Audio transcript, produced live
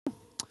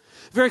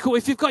Very cool.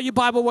 If you've got your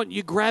Bible, why don't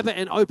you grab it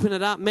and open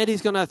it up.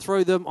 Maddie's going to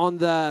throw them on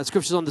the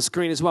scriptures on the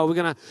screen as well. We're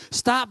going to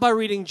start by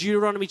reading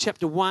Deuteronomy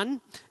chapter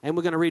 1, and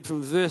we're going to read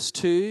from verse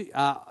 2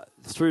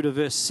 through to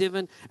verse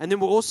 7. And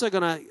then we're also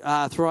going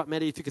to throw up,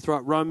 Maddie, if you could throw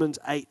up Romans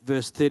 8,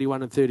 verse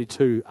 31 and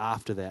 32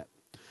 after that.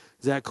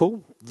 Is that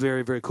cool?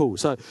 Very, very cool.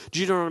 So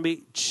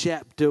Deuteronomy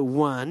chapter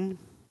 1,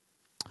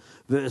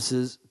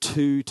 verses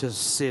 2 to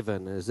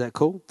 7. Is that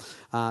cool?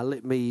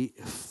 Let me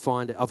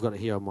find it. I've got it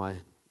here on my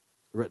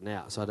written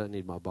out, so I don't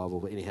need my Bible.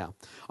 But anyhow,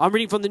 I'm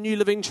reading from the New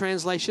Living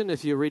Translation.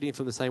 If you're reading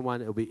from the same one,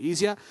 it'll be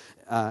easier.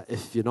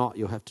 If you're not,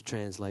 you'll have to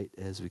translate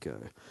as we go.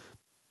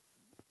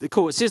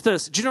 Cool. It says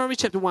this. Deuteronomy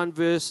chapter 1,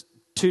 verse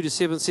 2 to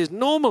 7 says,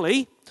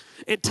 normally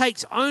it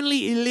takes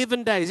only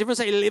 11 days. Everyone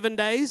say 11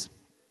 days.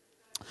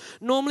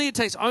 Normally it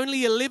takes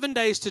only 11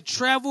 days to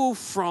travel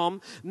from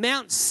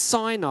Mount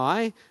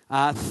Sinai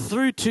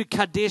through to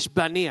Kadesh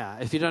Barnea.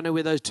 If you don't know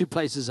where those two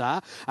places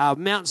are,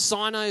 Mount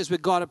Sinai is where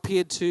God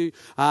appeared to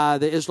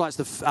the Israelites,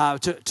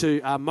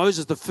 to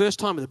Moses the first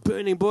time in the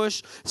burning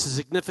bush. It's a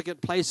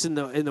significant place in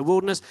the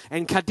wilderness.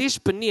 And Kadesh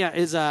Barnea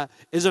is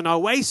an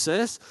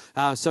oasis,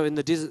 so in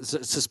the desert,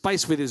 it's a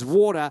space where there's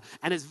water,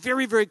 and it's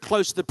very, very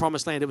close to the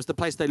Promised Land. It was the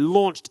place they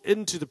launched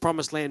into the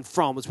Promised Land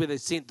from. It's where they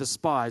sent the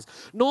spies.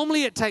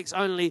 Normally it takes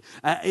only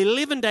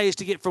 11 days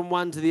to get from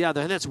one to the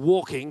other, and that's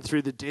walking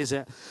through the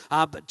desert.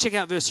 But check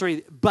out verse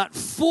 3. But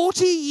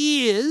 40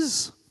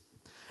 years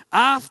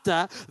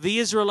after the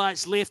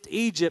Israelites left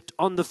Egypt,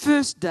 on the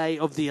first day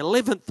of the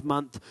 11th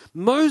month,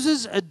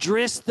 Moses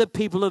addressed the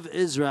people of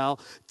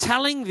Israel,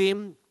 telling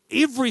them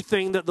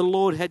everything that the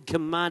Lord had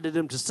commanded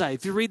him to say.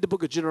 If you read the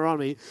book of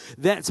Deuteronomy,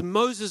 that's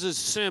Moses'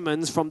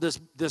 sermons from this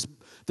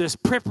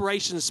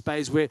preparation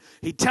space where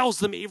he tells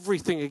them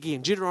everything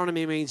again.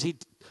 Deuteronomy means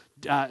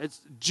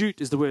Deut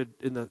is the word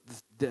in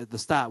the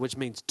start, which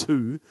means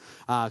two,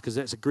 because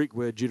that's a Greek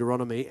word,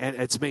 Deuteronomy, and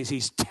it means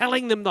he's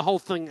telling them the whole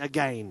thing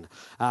again,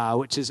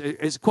 which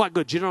is quite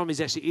good. Deuteronomy is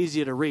actually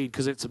easier to read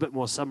because it's a bit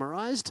more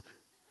summarized.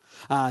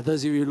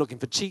 Those of you looking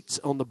for cheats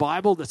on the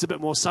Bible, that's a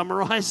bit more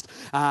summarized.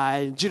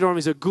 Deuteronomy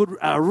is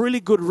a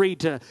really good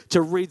read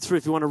to read through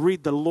if you want to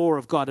read the law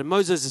of God. And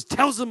Moses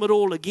tells them it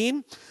all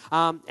again,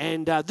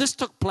 and this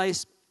took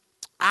place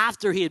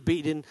after he had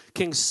beaten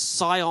King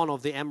Sihon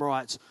of the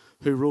Amorites,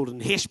 who ruled in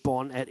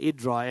Heshbon at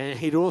Edrei, and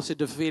he'd also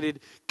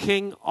defeated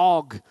King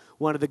Og,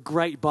 one of the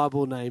great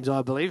Bible names,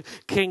 I believe.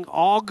 King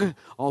Og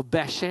of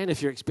Bashan.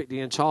 If you're expecting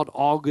a child,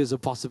 Og is a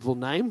possible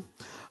name.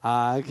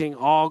 King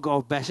Og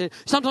of Bashan.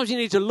 Sometimes you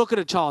need to look at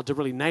a child to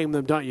really name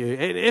them, don't you?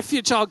 And if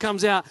your child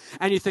comes out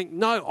and you think,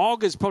 no,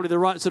 Og is probably the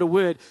right sort of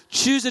word,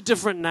 choose a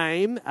different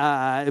name.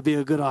 It'd be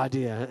a good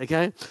idea,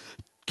 okay?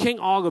 King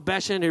Og of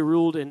Bashan, who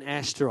ruled in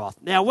Ashtaroth.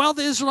 Now, while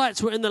the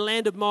Israelites were in the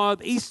land of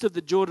Moab, east of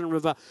the Jordan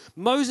River,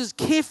 Moses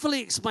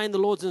carefully explained the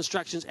Lord's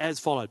instructions as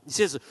followed. He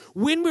says,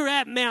 when we were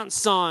at Mount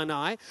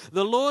Sinai,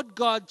 the Lord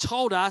God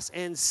told us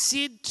and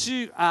said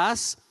to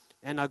us,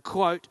 and I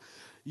quote,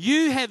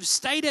 you have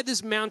stayed at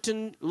this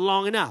mountain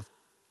long enough.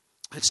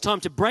 It's time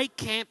to break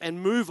camp and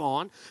move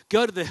on.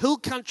 Go to the hill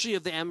country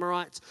of the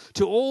Amorites,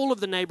 to all of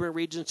the neighboring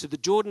regions, to the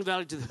Jordan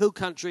Valley, to the hill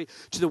country,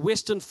 to the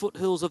western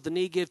foothills of the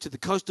Negev, to the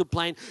coastal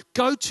plain.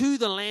 Go to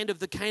the land of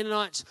the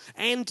Canaanites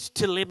and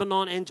to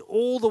Lebanon and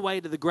all the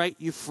way to the great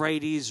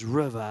Euphrates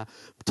River.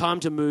 Time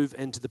to move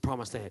into the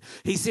promised land.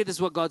 He said, this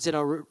is what God said.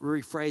 I'll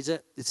rephrase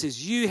it. It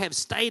says, you have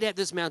stayed at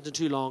this mountain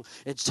too long.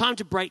 It's time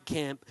to break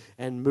camp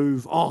and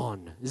move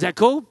on. Is that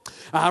cool?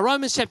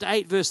 Romans chapter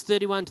 8, verse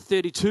 31 to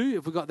 32,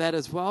 if we got that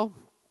as well.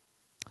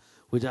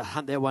 We'll just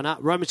hunt that one up.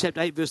 Romans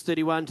chapter 8, verse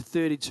 31 to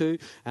 32.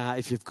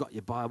 If you've got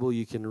your Bible,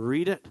 you can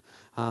read it.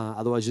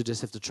 Otherwise, you'll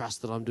just have to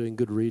trust that I'm doing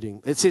good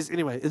reading. It says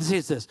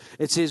this.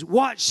 It says,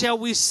 what shall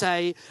we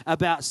say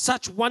about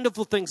such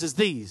wonderful things as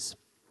these?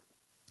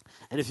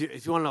 And if you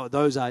want to know what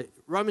those are,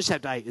 Romans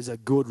chapter 8 is a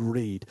good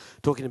read,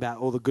 talking about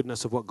all the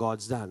goodness of what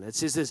God's done. It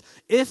says this,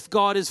 if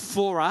God is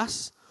for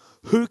us,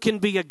 who can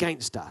be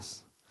against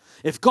us?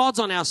 If God's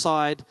on our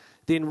side,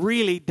 then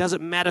really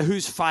doesn't matter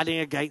who's fighting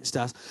against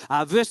us.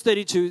 Verse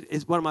 32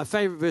 is one of my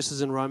favorite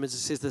verses in Romans. It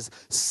says this,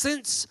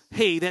 since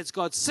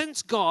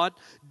God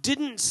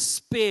didn't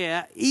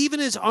spare even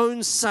his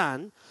own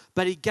son,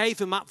 but he gave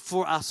him up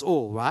for us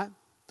all, right?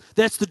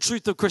 That's the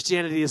truth of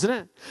Christianity, isn't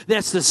it?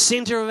 That's the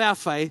center of our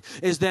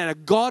faith, is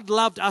that God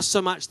loved us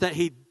so much that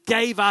he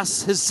gave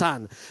us his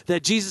son,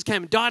 that Jesus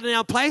came and died in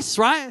our place,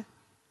 right?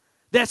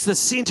 That's the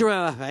center of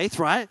our faith,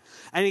 right?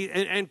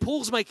 And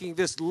Paul's making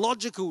this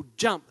logical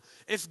jump.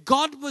 If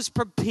God was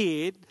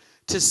prepared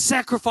to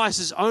sacrifice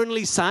his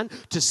only son,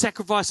 to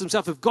sacrifice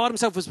himself, if God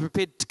himself was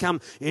prepared to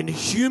come in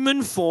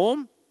human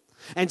form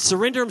and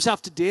surrender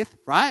himself to death,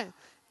 right?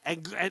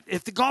 And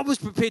if the God was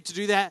prepared to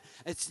do that,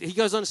 he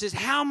goes on and says,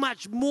 how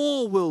much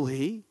more will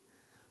he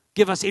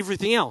give us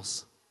everything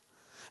else?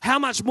 how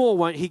much more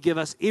won't he give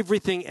us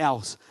everything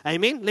else?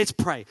 Amen? Let's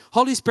pray.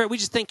 Holy Spirit, we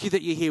just thank you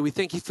that you're here. We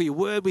thank you for your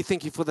word. We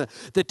thank you for the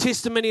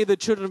testimony of the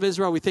children of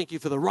Israel. We thank you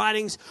for the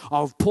writings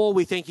of Paul.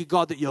 We thank you,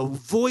 God, that your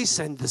voice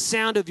and the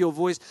sound of your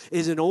voice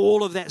is in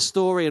all of that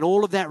story and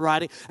all of that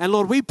writing. And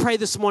Lord, we pray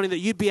this morning that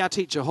you'd be our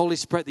teacher, Holy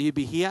Spirit, that you'd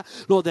be here.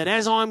 Lord, that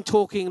as I'm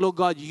talking, Lord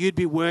God, you'd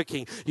be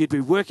working. You'd be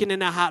working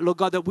in our heart, Lord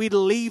God, that we'd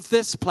leave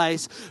this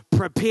place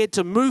prepared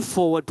to move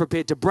forward,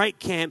 prepared to break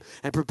camp,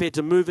 and prepared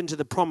to move into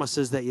the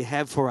promises that you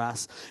have for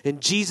us.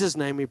 In Jesus'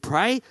 name we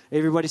pray.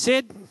 Everybody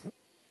said,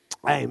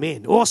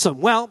 amen.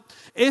 Awesome. Well,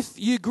 if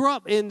you grew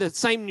up in the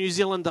same New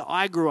Zealand that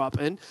I grew up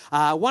in,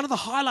 one of the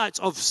highlights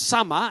of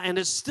summer, and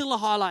it's still a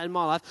highlight in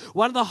my life,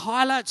 one of the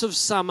highlights of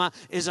summer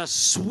is a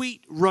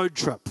sweet road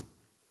trip.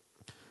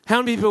 How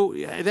many people,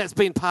 that's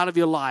been part of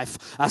your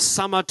life, a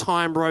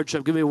summertime road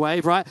trip? Give me a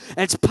wave, right?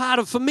 It's part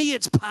of, for me,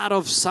 it's part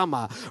of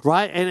summer,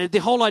 right? And the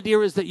whole idea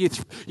is that you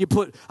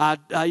put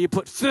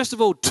first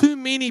of all, too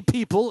many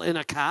people in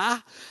a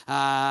car.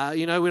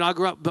 When I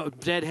grew up,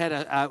 Dad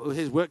had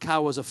his work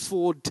car was a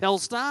Ford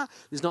Telstar.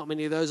 There's not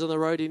many of those on the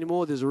road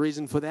anymore. There's a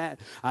reason for that.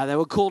 They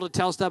were called a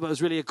Telstar, but it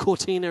was really a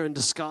Cortina in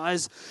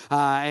disguise.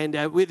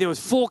 There was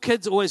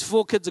always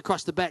four kids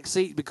across the back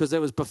seat because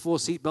that was before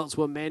seatbelts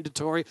were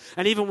mandatory.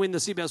 And even when the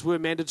seatbelts were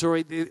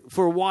mandatory,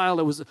 for a while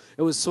it was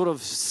sort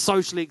of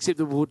socially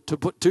acceptable to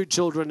put two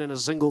children in a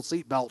single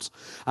seatbelt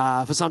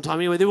for some time.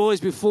 Anyway, there would always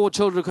be four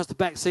children across the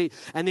back seat,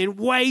 and then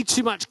way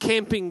too much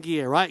camping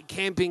gear, right?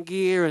 Camping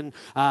gear and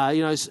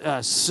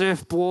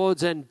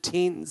surfboards and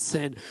tents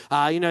and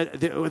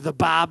the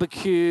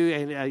barbecue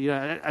and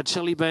a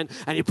chili bin,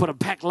 and you put a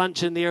packed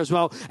lunch in there as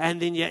well,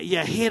 and then you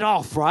head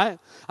off, right?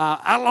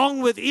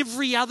 Along with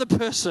every other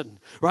person,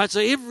 right? So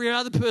every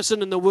other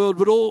person in the world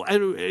would all,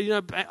 and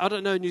I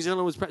don't know, New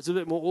Zealand was perhaps a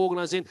bit more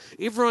organised then.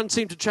 Everyone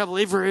seemed to travel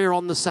everywhere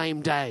on the same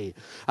day,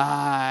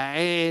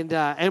 and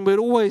there would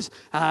always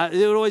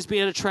be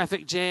in a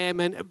traffic jam.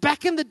 And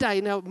back in the day,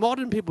 now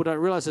modern people don't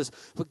realise this,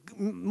 but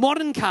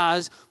modern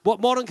cars, what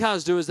modern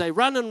cars do is they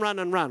run and run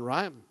and run,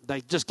 right?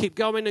 They just keep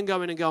going and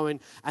going and going,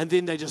 and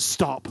then they just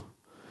stop,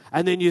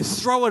 and then you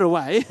throw it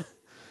away.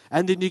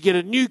 And then you get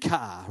a new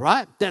car,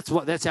 right?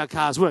 That's how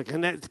cars work.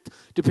 And that,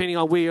 depending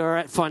on where you're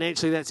at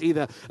financially, that's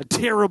either a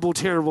terrible,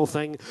 terrible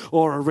thing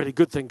or a really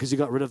good thing because you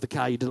got rid of the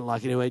car you didn't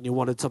like anyway and you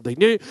wanted something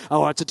new.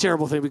 Or it's a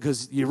terrible thing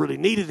because you really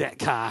needed that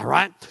car,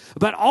 right?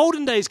 But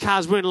olden days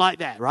cars weren't like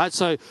that, right?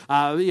 So,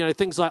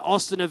 things like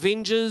Austin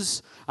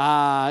Avengers,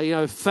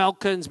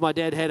 Falcons. My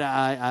dad had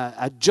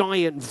a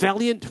giant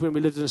Valiant when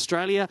we lived in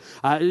Australia.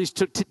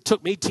 It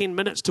took me 10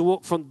 minutes to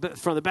walk from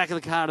the back of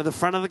the car to the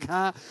front of the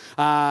car.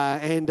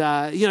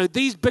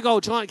 These big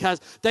old giant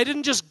cars, they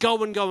didn't just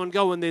go and go and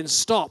go and then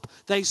stop.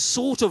 They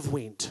sort of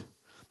went.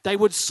 They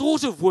would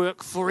sort of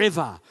work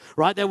forever,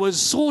 right? They would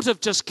sort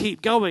of just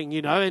keep going,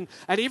 and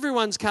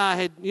everyone's car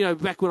had,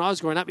 back when I was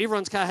growing up,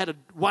 everyone's car had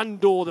one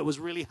door that was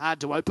really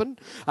hard to open.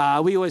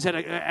 We always had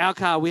our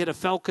car, we had a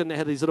Falcon that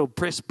had these little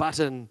press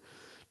button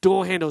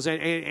door handles,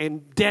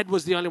 and Dad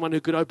was the only one who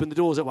could open the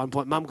doors at one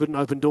point. Mum couldn't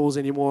open doors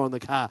anymore on the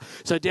car,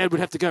 so Dad would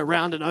have to go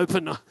around and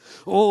open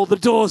all the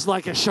doors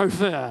like a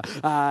chauffeur. Do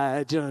you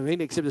know what I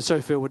mean? Except the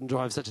chauffeur wouldn't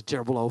drive such a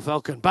terrible old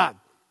Falcon, but.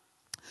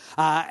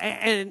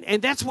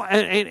 And that's why,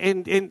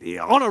 and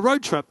on a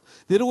road trip,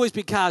 there'd always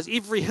be cars.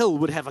 Every hill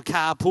would have a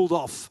car pulled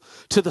off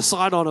to the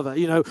side of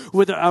it,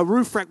 with a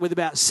roof rack with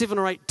about 7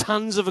 or 8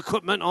 tons of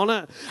equipment on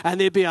it,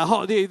 and there'd be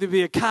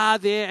a car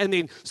there, and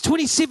then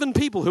 27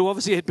 people who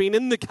obviously had been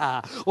in the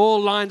car, all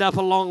lined up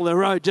along the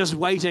road, just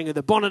waiting, and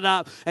the bonnet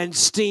up and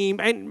steam.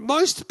 And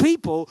most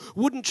people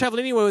wouldn't travel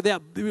anywhere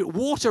without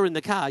water in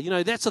the car.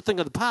 That's a thing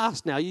of the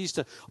past now.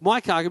 My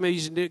car,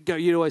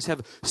 you'd always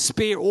have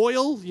spare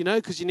oil,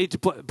 because you need to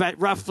put. But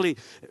roughly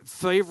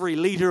for every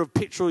litre of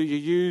petrol you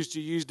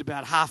used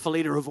about half a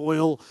litre of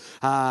oil.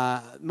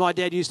 My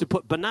dad used to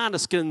put banana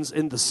skins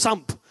in the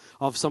sump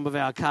of some of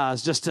our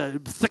cars just to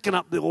thicken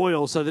up the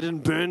oil so they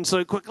didn't burn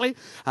so quickly.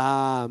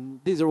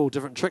 These are all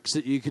different tricks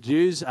that you could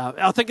use.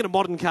 I think in a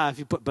modern car, if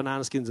you put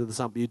banana skins in the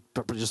sump, you'd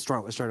probably just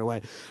throw it straight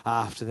away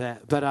after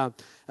that.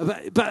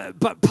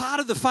 But part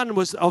of the fun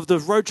of the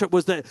road trip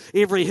was that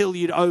every hill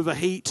you'd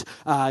overheat.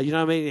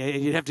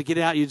 You'd have to get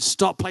out. You'd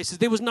stop places.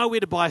 There was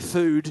nowhere to buy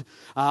food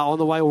on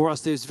the way, or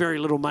else there's very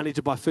little money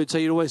to buy food. So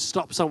you'd always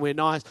stop somewhere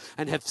nice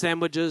and have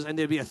sandwiches, and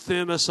there'd be a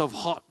thermos of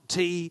hot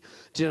tea.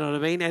 Do you know what I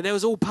mean? And that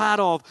was all part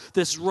of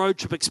this road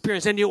trip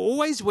experience. And you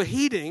always were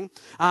heading.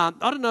 I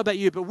don't know about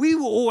you, but we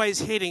were always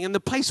heading, and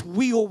the place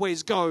we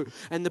always go,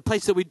 and the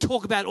place that we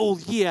talk about all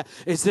year,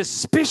 is this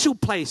special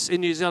place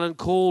in New Zealand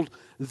called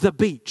the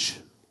beach.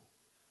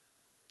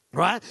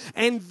 Right?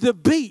 And the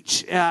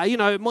beach,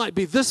 it might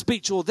be this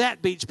beach or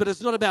that beach, but it's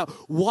not about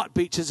what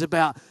beach, it's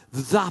about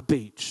the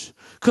beach.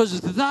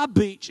 Because the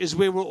beach is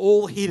where we're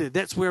all headed.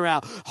 That's where our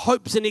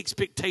hopes and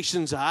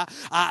expectations are.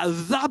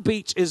 The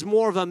beach is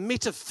more of a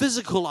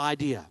metaphysical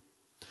idea.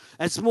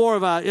 It's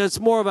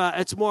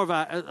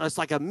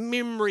like a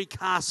memory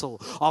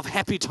castle of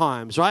happy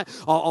times, right?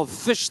 Of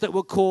fish that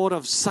were caught,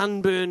 of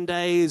sunburn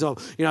days, of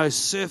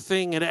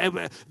surfing,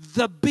 and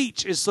the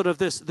beach is sort of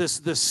this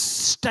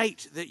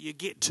state that you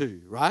get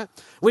to, right?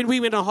 When we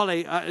went on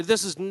holiday,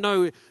 this is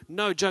no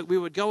joke. We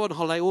would go on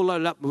holiday, all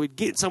loaded up, and we'd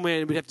get somewhere,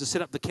 and we'd have to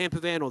set up the camper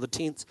van or the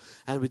tents,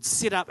 and we'd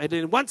set up, and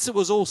then once it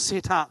was all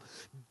set up,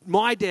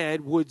 my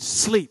dad would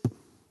sleep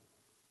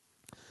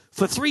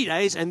for 3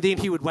 days, and then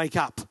he would wake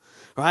up,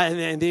 right?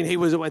 And then he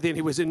was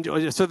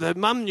enjoying. So the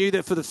mum knew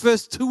that for the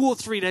first 2 or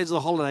 3 days of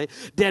the holiday,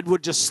 Dad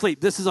would just sleep.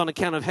 This is on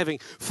account of having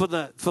for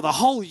the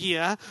whole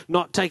year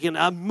not taking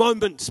a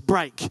moment's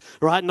break,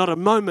 right? Not a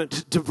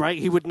moment to break.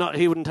 He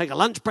wouldn't take a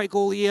lunch break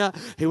all year.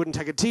 He wouldn't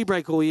take a tea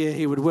break all year.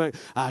 He would work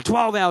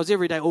 12 hours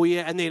every day all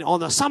year, and then on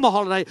the summer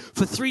holiday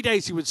for 3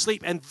 days he would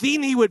sleep, and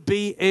then he would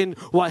be in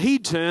what he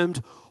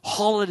termed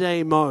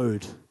holiday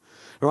mode.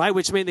 Right,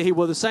 which meant that he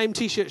wore the same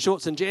t-shirt,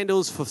 shorts, and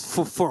jandals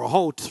for a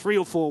whole 3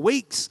 or 4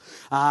 weeks.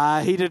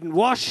 He didn't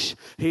wash.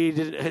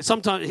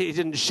 Sometimes he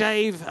didn't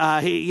shave.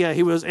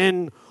 He was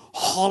in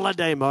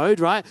holiday mode,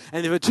 right?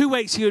 And there were 2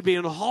 weeks he would be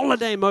in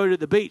holiday mode at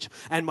the beach,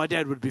 and my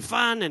dad would be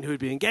fun, and he would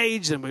be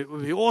engaged, and it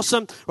would be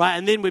awesome, right?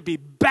 And then we'd be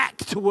back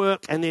to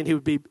work, and then he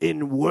would be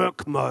in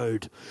work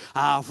mode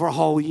for a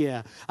whole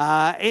year.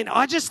 And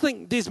I just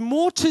think there's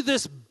more to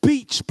this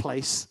beach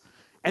place.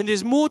 And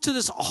there's more to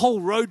this whole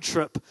road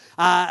trip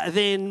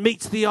than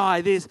meets the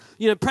eye. There's,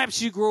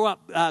 perhaps you grew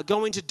up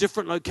going to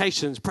different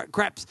locations.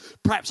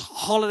 Perhaps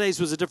holidays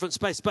was a different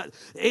space. But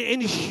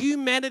in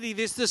humanity,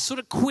 there's this sort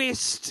of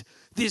quest.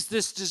 There's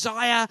this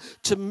desire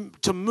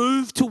to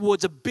move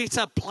towards a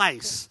better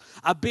place,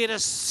 a better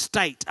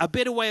state, a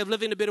better way of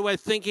living, a better way of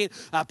thinking,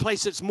 a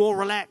place that's more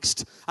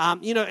relaxed.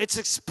 It's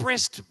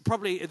expressed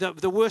probably,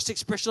 the worst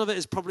expression of it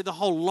is probably the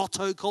whole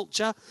lotto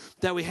culture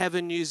that we have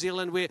in New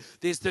Zealand, where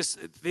there's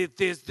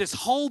this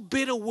whole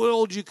better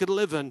world you could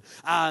live in.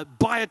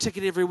 Buy a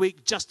ticket every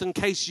week just in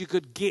case you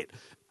could get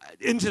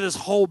into this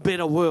whole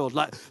better world.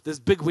 Like this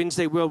big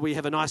Wednesday world where you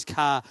have a nice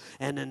car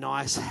and a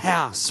nice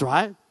house,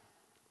 right?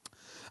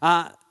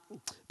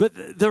 But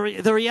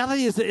the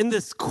reality is that in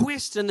this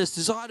quest and this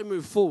desire to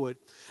move forward,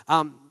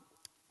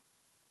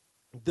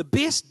 the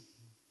best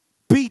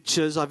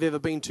beaches I've ever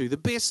been to, the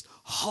best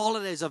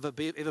holidays I've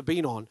ever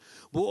been on,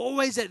 were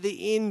always at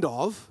the end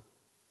of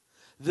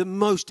the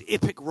most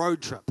epic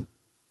road trip.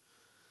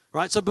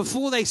 Right, so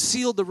before they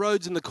sealed the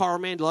roads in the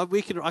Coromandel, I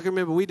can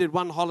remember we did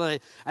one holiday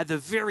at the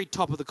very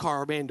top of the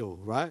Coromandel,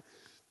 right?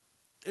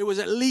 It was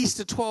at least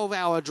a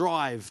 12-hour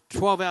drive,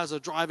 12 hours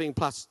of driving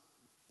plus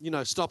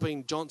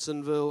stopping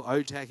Johnsonville,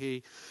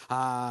 Otaki,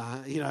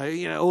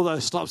 all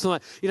those stops.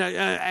 And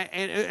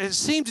it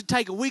seemed to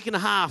take a week and a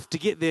half to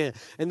get there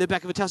in the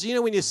back of a car.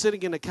 So when you're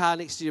sitting in a car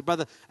next to your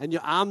brother and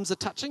your arms are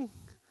touching,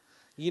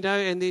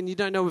 and then you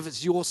don't know if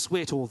it's your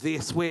sweat or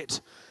their sweat,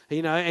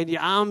 and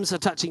your arms are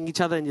touching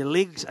each other and your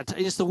legs are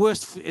it's the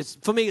worst.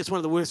 For me, it's one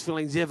of the worst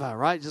feelings ever,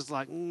 right? Just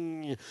like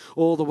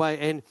all the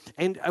way.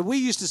 And we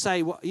used to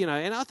say,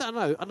 and I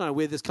don't know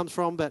where this comes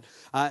from, but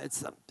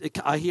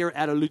I hear it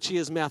out of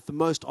Lucia's mouth the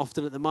most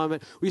often at the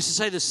moment. We used to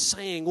say this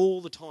saying all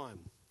the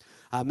time.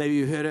 Maybe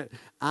you heard it.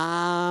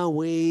 Are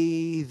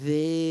we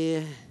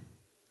there?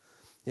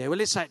 Yeah, well,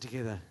 let's say it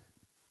together.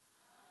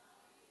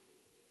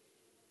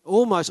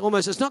 Almost.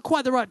 It's not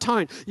quite the right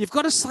tone. You've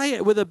got to say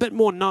it with a bit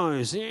more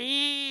nose.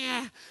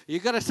 Yeah.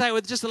 You've got to say it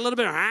with just a little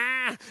bit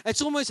of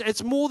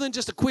It's more than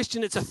just a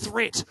question. It's a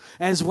threat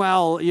as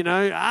well.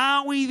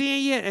 Are we there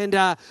yet? And,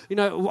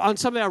 on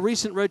some of our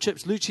recent road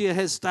trips, Lucia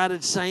has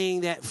started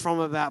saying that from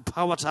about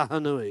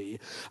Pawatahanui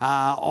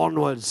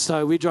onwards.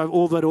 So we drove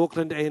all the way to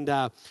Auckland, and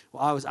I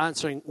was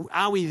answering,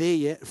 are we there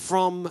yet?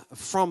 From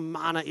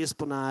Mana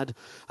Esplanade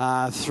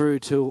through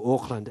to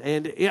Auckland.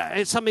 And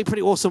it's something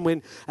pretty awesome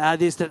when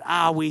there's that,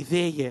 are we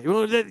there yet?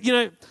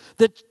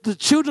 The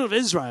children of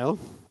Israel,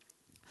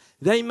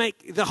 they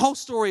make the whole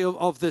story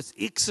of this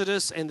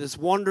exodus and this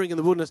wandering in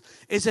the wilderness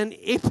is an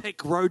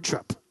epic road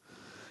trip.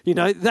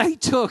 They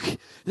took,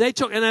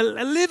 and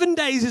 11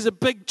 days is a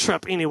big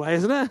trip anyway,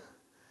 isn't it?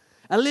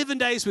 11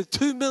 days with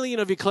 2 million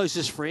of your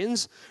closest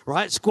friends,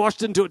 right?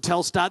 Squashed into a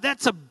Telstar.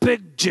 That's a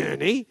big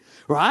journey,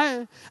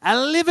 right?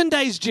 11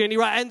 days journey,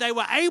 right? And they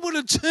were able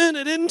to turn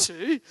it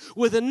into,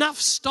 with enough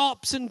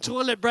stops and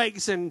toilet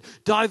breaks and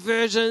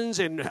diversions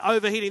and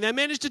overheating, they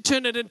managed to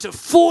turn it into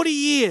 40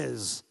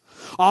 years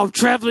of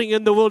traveling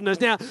in the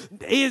wilderness. Now,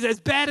 as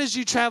bad as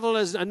you travel,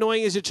 as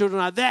annoying as your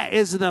children are, that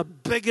is the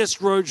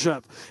biggest road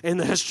trip in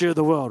the history of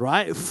the world,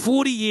 right?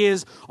 40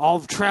 years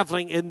of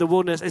traveling in the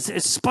wilderness.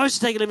 It's supposed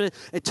to take 11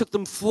 minutes. It took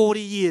them 40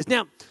 years.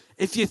 Now,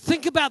 if you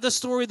think about the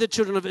story of the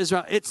children of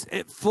Israel,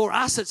 for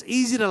us, it's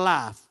easy to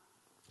laugh.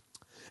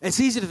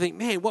 It's easy to think,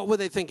 man, what were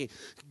they thinking?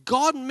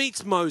 God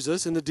meets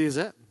Moses in the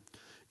desert.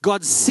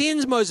 God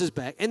sends Moses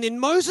back, and then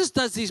Moses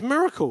does these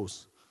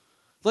miracles.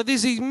 Like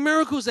there's these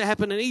miracles that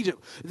happen in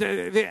Egypt.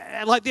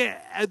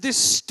 They're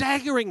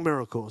staggering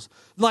miracles.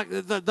 Like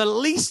the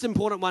least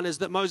important one is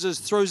that Moses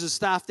throws his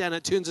staff down,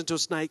 it turns into a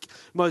snake.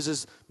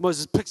 Moses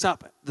picks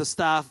up the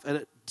staff and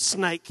it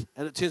snake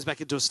and it turns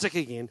back into a stick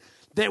again.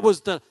 That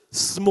was the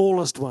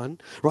smallest one,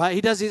 right?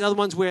 He does these other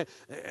ones where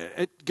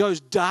it goes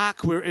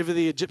dark wherever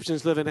the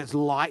Egyptians live and it's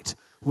light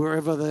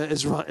wherever the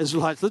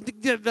Israelites live.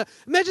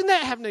 Imagine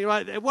that happening,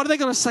 right? What are they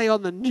going to say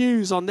on the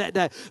news on that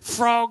day?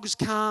 Frogs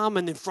come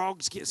and then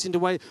frogs get sent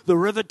away. The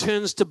river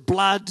turns to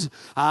blood.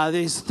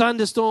 There's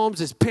thunderstorms.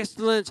 There's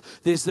pestilence.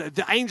 There's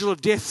the angel of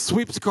death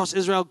sweeps across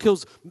Israel,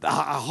 kills a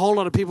whole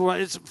lot of people.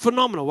 Right? It's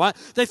phenomenal, right?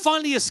 They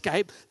finally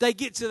escape. They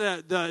get to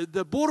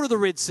the border of the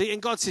Red Sea,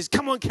 and God says,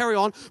 come on, carry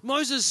on.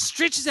 Moses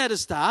stretches out his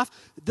staff,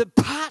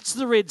 parts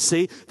the Red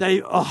Sea.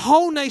 A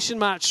whole nation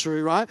march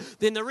through, right?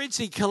 Then the Red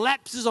Sea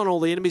collapses on all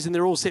the enemies, and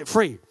they're all set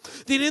free.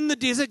 Then in the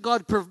desert,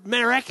 God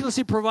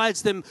miraculously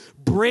provides them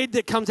bread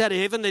that comes out of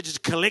heaven. They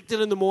just collect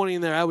it in the morning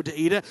and they're able to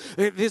eat it.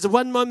 There's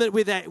one moment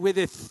where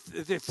they're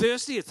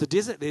thirsty. It's the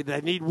desert. They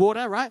need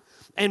water, right?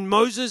 And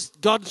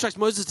God instructs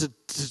Moses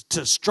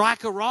to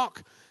strike a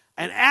rock,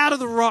 and out of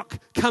the rock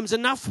comes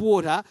enough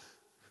water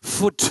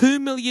for 2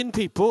 million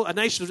people, a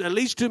nation of at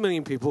least 2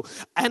 million people,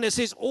 and it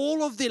says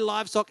all of their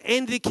livestock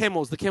and their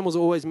camels. The camels are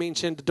always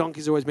mentioned, the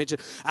donkeys are always mentioned.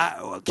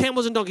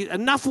 Camels and donkeys,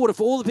 enough water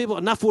for all the people,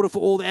 enough water for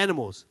all the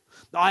animals.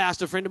 I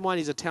asked a friend of mine,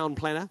 he's a town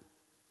planner.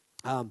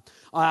 I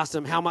asked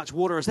him, how much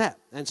water is that?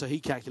 And so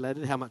he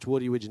calculated how much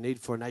water would you need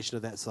for a nation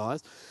of that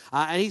size.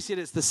 And he said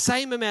it's the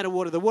same amount of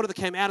water. The water that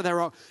came out of that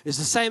rock is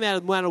the same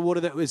amount of water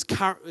that was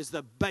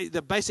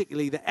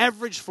basically the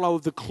average flow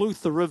of the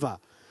Clutha River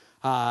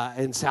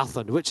in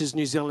Southland, which is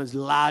New Zealand's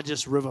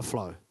largest river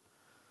flow.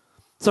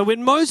 So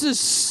when Moses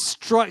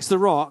strikes the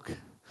rock,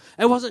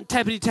 it wasn't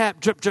tappity-tap,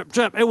 drip, drip,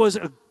 drip. It was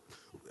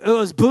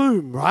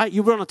boom, right?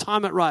 You were on a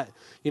time it right,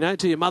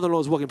 till your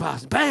mother-in-law's walking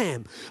past.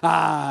 Bam!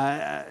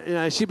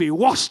 She'd be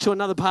washed to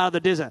another part of the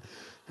desert.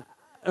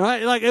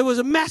 Right, like it was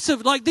a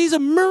massive. Like these are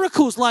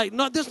miracles.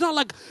 It's not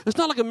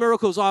like a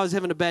miracles. I was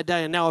having a bad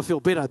day and now I feel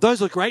better.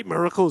 Those are great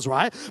miracles,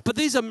 right? But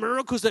these are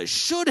miracles that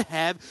should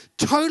have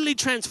totally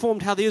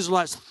transformed how the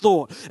Israelites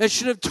thought. It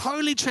should have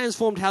totally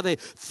transformed how they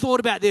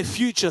thought about their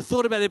future,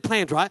 thought about their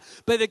plans, right?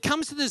 But it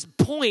comes to this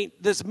point,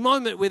 this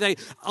moment where they,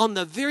 on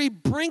the very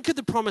brink of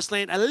the promised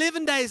land,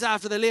 11 days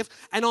after they left,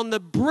 and on the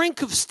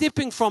brink of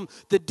stepping from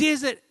the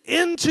desert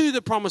into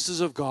the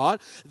promises of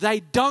God, they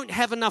don't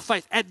have enough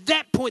faith. At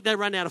that point, they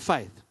run out of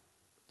faith.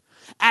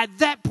 At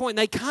that point,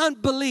 they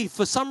can't believe,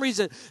 for some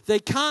reason, they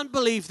can't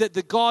believe that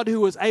the God who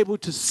was able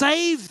to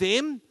save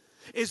them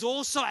is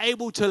also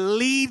able to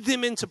lead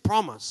them into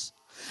promise.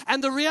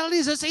 And the reality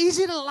is, it's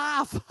easy to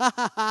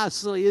laugh,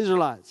 silly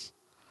Israelites.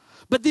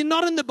 But they're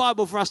not in the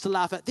Bible for us to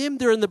laugh at them.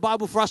 They're in the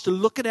Bible for us to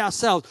look at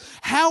ourselves.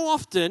 How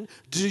often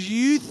do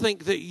you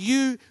think that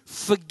you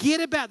forget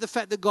about the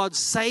fact that God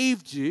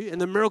saved you and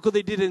the miracle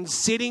they did in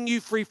setting you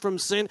free from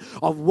sin,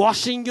 of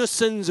washing your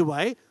sins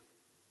away,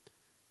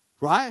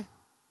 right?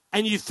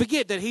 And you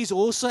forget that He's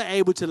also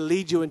able to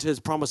lead you into His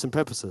promise and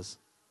purposes.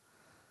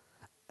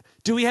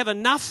 Do we have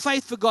enough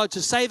faith for God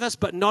to save us,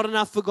 but not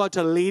enough for God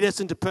to lead us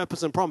into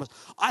purpose and promise?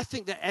 I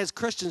think that as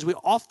Christians, we're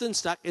often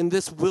stuck in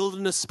this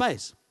wilderness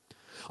space.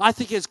 I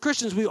think as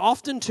Christians, we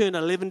often turn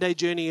an 11-day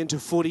journey into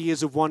 40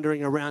 years of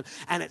wandering around,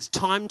 and it's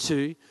time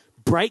to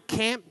break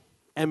camp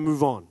and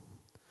move on.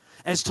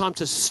 It's time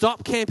to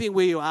stop camping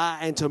where you are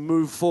and to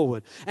move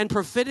forward. And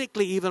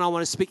prophetically, even I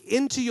want to speak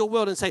into your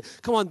world and say,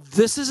 come on,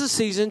 this is a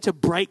season to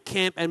break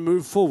camp and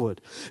move forward.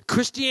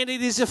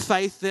 Christianity is a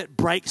faith that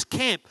breaks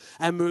camp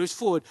and moves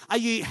forward. Are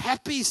you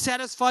happy,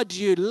 satisfied?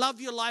 Do you love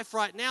your life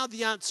right now?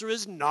 The answer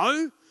is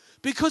no,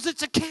 because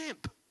it's a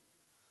camp.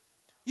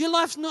 Your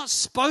life's not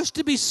supposed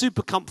to be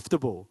super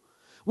comfortable.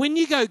 When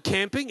you go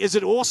camping, is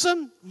it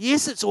awesome?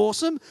 Yes, it's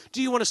awesome.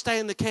 Do you want to stay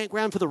in the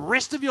campground for the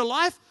rest of your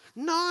life?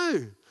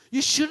 No.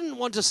 You shouldn't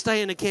want to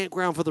stay in a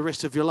campground for the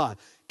rest of your life.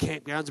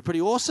 Campgrounds are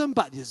pretty awesome,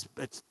 but it's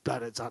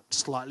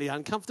slightly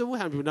uncomfortable.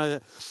 How many people know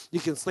that you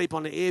can sleep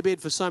on an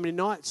airbed for so many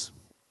nights?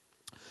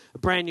 A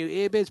brand new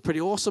airbed's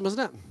pretty awesome, isn't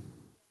it?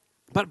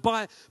 But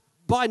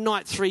by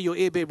night 3, your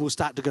airbed will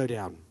start to go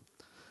down.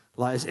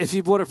 Like if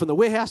you bought it from the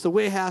warehouse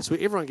where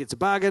everyone gets a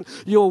bargain,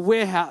 your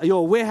warehouse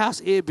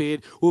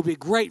airbed will be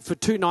great for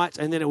 2 nights,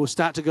 and then it will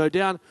start to go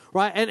down,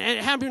 right? And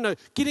how many people know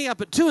getting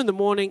up at 2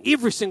 a.m.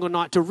 every single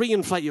night to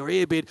reinflate your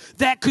airbed,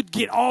 that could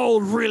get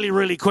old really,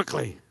 really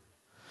quickly,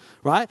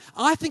 right?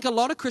 I think a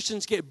lot of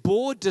Christians get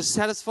bored,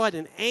 dissatisfied,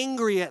 and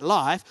angry at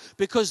life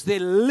because they're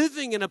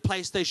living in a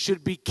place they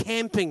should be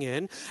camping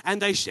in,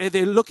 and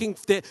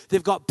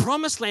they've got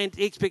promised land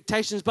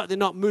expectations, but they're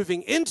not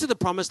moving into the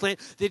promised land.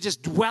 They're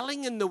just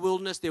dwelling in the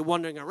wilderness. They're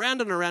wandering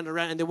around and around and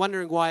around, and they're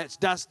wondering why it's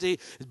dusty,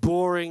 it's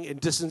boring, and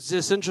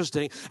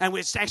disinteresting. And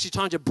it's actually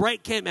time to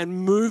break camp and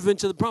move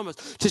into the promise,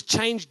 to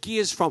change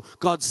gears from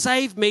God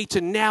saved me to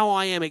now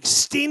I am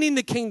extending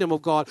the kingdom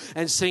of God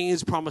and seeing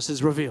His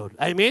promises revealed.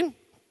 Amen?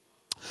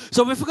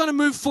 So if we're going to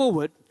move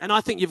forward, and I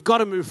think you've got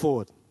to move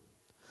forward,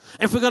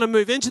 if we're going to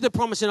move into the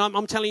promise, and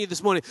I'm telling you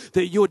this morning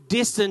that you're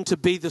destined to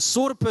be the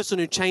sort of person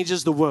who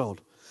changes the world.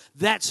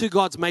 That's who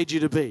God's made you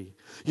to be.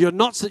 You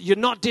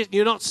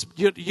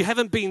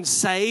haven't been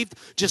saved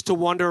just to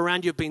wander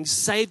around. You've been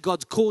saved.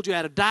 God's called you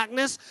out of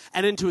darkness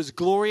and into his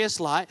glorious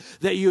light,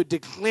 that you would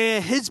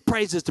declare his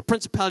praises to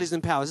principalities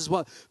and powers. This is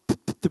what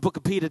the book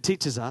of Peter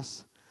teaches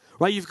us.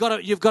 Right? You've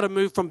got to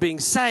move from being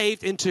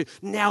saved into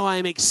now I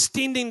am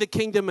extending the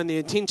kingdom and the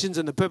intentions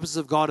and the purposes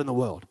of God in the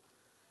world.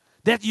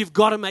 That you've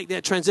got to make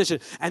that transition.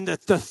 And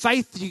the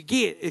faith you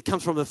get, it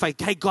comes from the faith.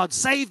 Hey, God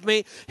saved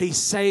me. He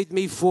saved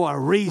me for a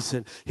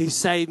reason. He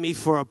saved me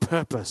for a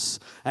purpose.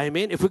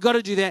 Amen. If we've got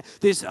to do that,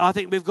 I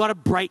think we've got to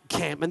break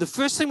camp. And the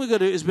first thing we've got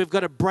to do is we've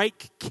got to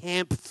break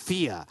camp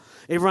fear.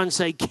 Everyone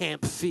say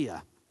camp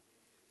fear.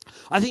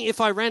 I think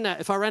if I ran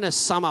a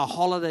summer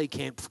holiday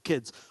camp for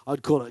kids,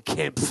 I'd call it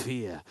Camp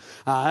Fear.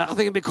 I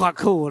think it'd be quite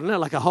cool, wouldn't it?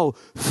 Like a whole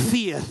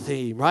fear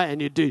theme, right?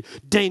 And you'd do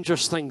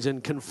dangerous things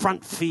and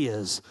confront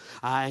fears,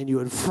 and you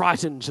would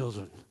frighten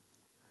children.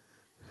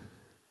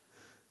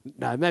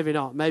 No, maybe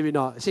not. Maybe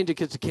not. Send your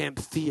kids to Camp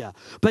Fear.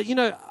 But,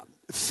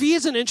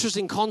 fear's an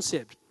interesting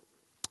concept.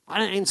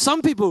 And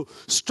some people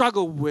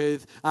struggle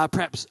with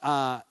perhaps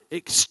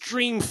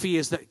extreme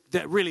fears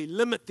that really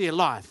limit their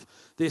life.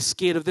 They're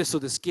scared of this or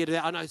they're scared of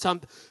that. I know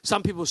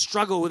some people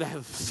struggle with, they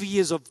have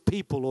fears of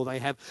people, or they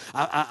have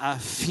a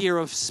fear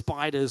of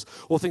spiders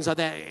or things like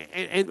that.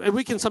 And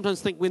we can sometimes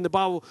think when the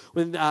Bible,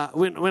 when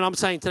I'm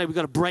saying today we've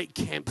got to break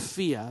camp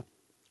fear,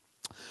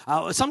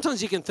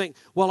 sometimes you can think,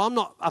 well, I'm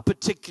not a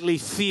particularly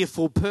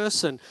fearful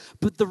person.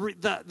 But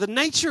the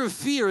nature of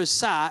fear is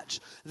such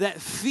that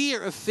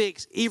fear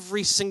affects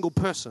every single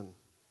person.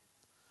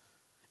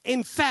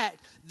 In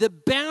fact, the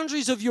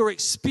boundaries of your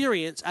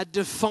experience are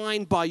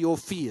defined by your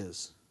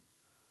fears.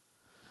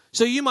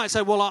 So you might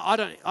say, "Well, I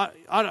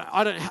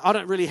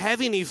don't really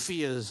have any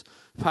fears,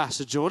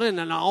 Pastor Jordan."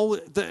 And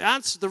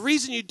the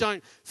reason you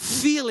don't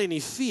feel any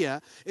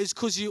fear is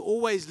because you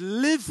always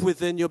live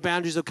within your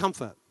boundaries of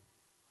comfort.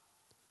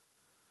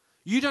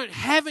 You don't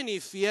have any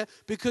fear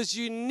because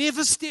you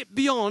never step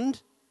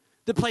beyond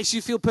the place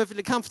you feel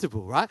perfectly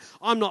comfortable, right?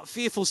 I'm not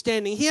fearful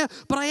standing here,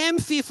 but I am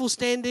fearful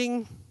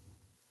standing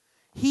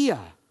here.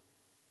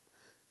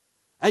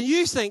 And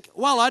you think,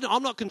 well,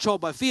 I'm not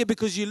controlled by fear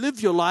because you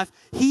live your life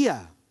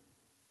here.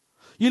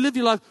 You live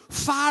your life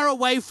far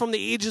away from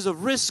the edges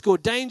of risk or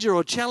danger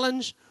or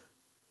challenge.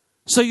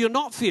 So you're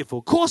not fearful.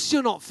 Of course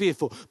you're not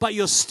fearful, but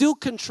you're still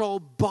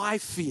controlled by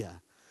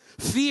fear.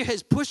 Fear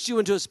has pushed you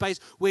into a space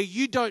where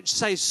you don't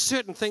say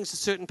certain things to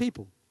certain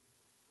people.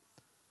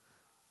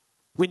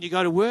 When you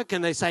go to work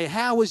and they say,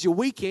 "How was your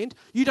weekend?"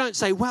 You don't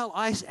say, "Well,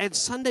 and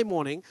Sunday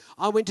morning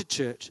I went to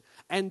church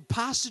and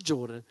Pastor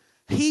Jordan,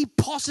 he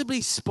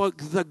possibly spoke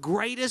the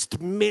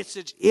greatest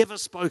message ever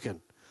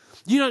spoken."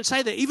 You don't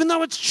say that, even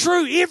though it's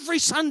true every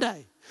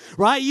Sunday,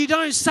 right? You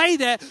don't say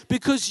that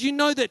because you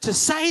know that to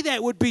say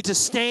that would be to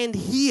stand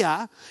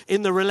here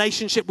in the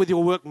relationship with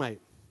your workmate.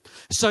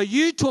 So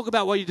you talk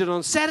about what you did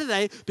on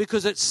Saturday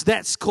because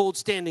that's called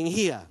standing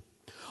here.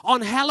 On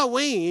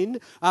Halloween,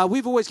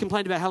 we've always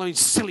complained about Halloween,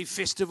 silly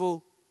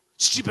festival,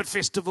 stupid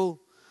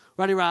festival.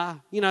 Rah-de-rah.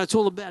 It's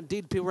all about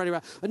dead people, rah-de-rah.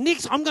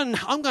 Next, I'm going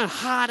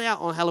hard out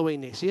on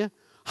Halloween next year.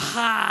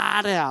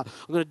 Hard out.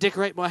 I'm going to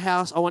decorate my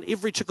house. I want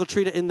every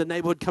trick-or-treater in the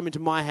neighborhood coming to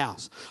my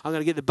house. I'm going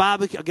to get the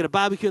barbecue. I'll get a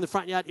barbecue in the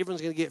front yard.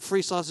 Everyone's going to get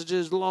free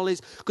sausages,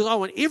 lollies, because I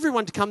want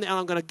everyone to come there, and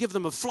I'm going to give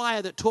them a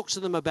flyer that talks to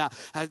them about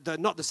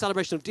not the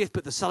celebration of death,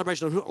 but the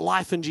celebration of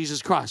life in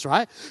Jesus Christ,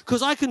 right?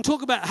 Because I can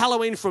talk about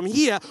Halloween from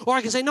here, or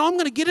I can say, no, I'm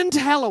going to get into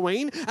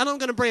Halloween, and I'm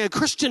going to bring a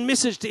Christian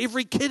message to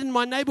every kid in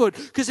my neighborhood,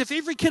 because if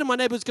every kid in my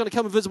neighborhood is going to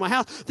come and visit my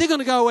house, they're going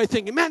to go away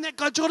thinking, man, that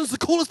guy Jordan's the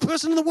coolest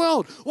person in the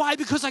world. Why?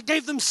 Because I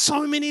gave them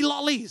so many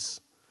lollies.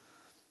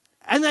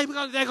 And they're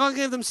going to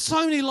give them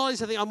so many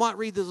lollies, I think I might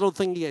read this little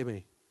thing he gave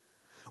me.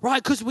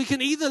 Right? Because we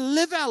can either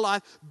live our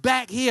life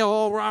back here,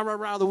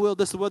 the world,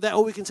 this, the world, that,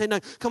 or we can say, no,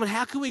 come on,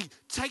 how can we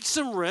take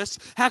some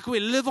risks? How can we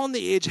live on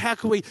the edge? How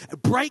can we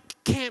break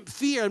camp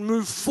fear and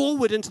move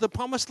forward into the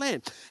promised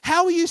land?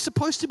 How are you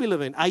supposed to be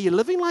living? Are you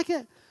living like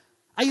it?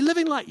 Are you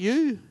living like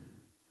you?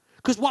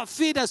 Because what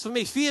fear does for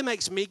me, fear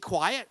makes me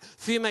quiet.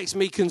 Fear makes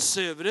me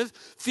conservative.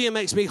 Fear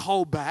makes me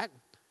hold back.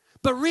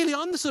 But really,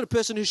 I'm the sort of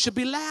person who should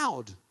be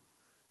loud.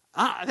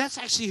 That's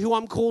actually who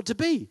I'm called to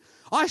be.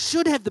 I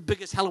should have the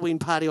biggest Halloween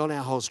party on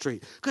our whole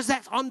street because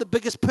I'm the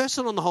biggest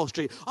person on the whole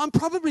street. I'm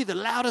probably the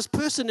loudest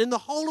person in the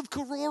whole of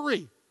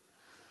Karori.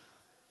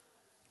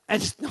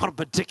 And it's not a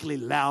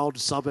particularly loud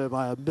suburb,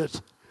 I admit.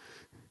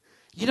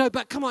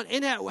 But come on,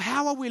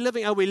 how are we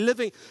living? Are we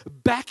living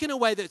back in a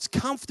way that's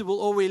comfortable,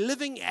 or are we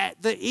living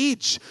at the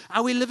edge?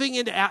 Are we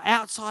living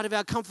outside of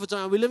our comfort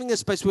zone? Are we living in a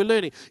space we're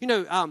learning?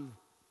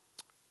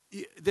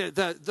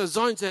 The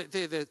zones,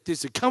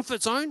 there's a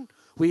comfort zone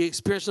where you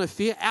experience no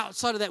fear.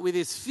 Outside of that, where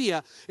there's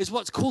fear, is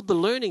what's called the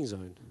learning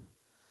zone.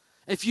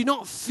 If you're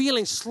not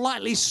feeling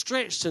slightly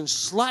stretched and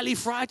slightly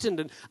frightened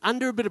and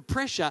under a bit of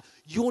pressure,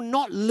 you're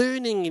not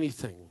learning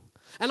anything.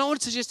 And I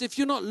would suggest if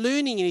you're not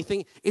learning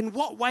anything, in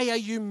what way are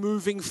you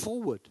moving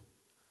forward?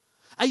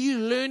 Are you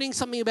learning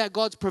something about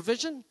God's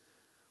provision?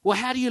 Well,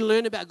 how do you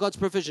learn about God's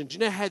provision? Do you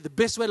know how the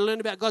best way to learn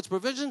about God's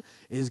provision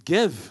is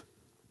give?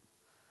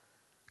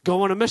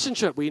 Go on a mission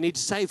trip where you need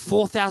to save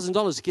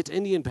 $4,000 to get to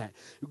Indian Pack.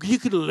 You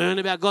could learn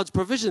about God's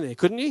provision there,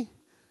 couldn't you?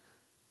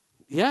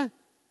 Yeah?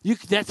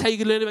 That's how you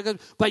can learn about God.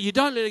 But you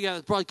don't learn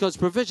about God's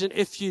provision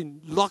if you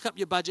lock up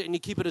your budget and you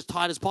keep it as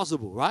tight as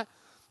possible, right?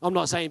 I'm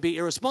not saying be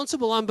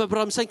irresponsible, but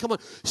I'm saying, come on,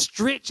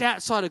 stretch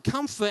outside of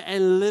comfort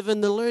and live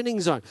in the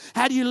learning zone.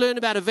 How do you learn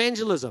about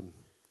evangelism?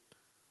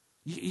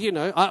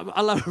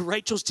 I love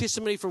Rachel's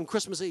testimony from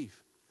Christmas Eve.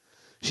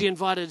 She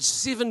invited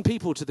 7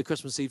 people to the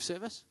Christmas Eve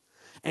service,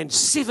 and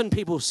 7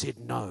 people said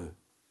no.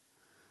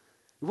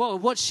 Well,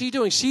 what's she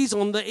doing? She's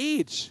on the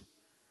edge.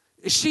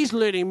 She's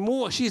learning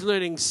more. She's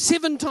learning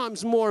 7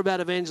 times more about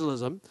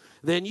evangelism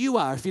than you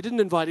are. If you didn't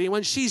invite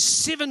anyone, she's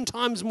 7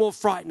 times more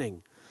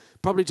frightening.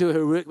 Probably to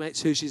her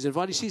workmates who she's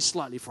inviting, she's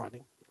slightly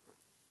frightening.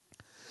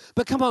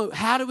 But come on,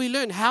 how do we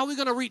learn? How are we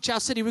going to reach our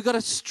city? We've got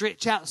to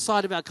stretch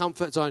outside of our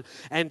comfort zone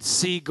and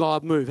see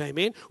God move,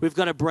 amen? We've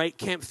got to break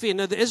camp fear.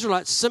 Now, the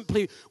Israelites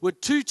simply were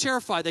too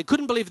terrified. They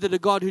couldn't believe that a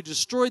God who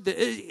destroyed the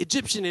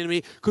Egyptian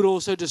enemy could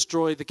also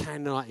destroy the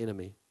Canaanite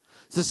enemy.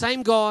 It's the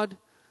same God,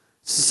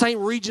 it's the same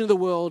region of the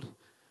world,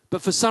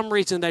 but for some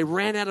reason they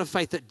ran out of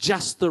faith at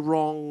just the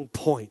wrong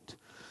point.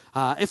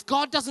 If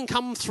God doesn't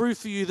come through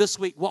for you this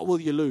week, what will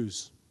you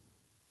lose?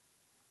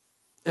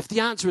 If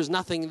the answer is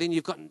nothing, then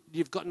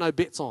you've got no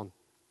bets on.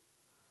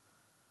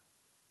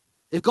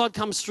 If God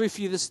comes through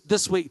for you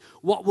this week,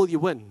 what will you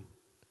win?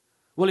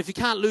 Well, if you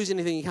can't lose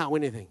anything, you can't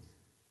win anything.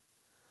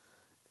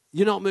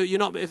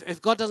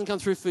 If God doesn't come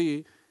through for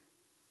you,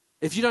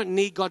 if you don't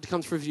need God to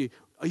come through for you,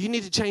 you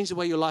need to change the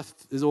way your life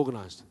is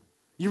organized.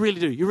 You really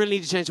do. You really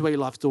need to change the way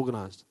your life is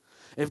organized.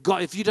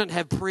 If you don't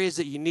have prayers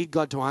that you need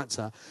God to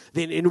answer,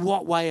 then in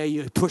what way are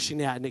you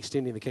pushing out and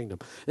extending the kingdom?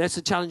 That's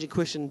a challenging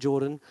question,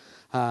 Jordan.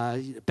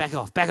 Back it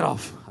off,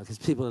 because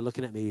people are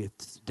looking at me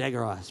with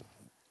dagger eyes.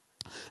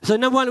 So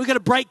number 1, we've got to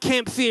break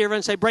camp fear.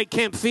 Everyone say break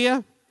camp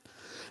fear.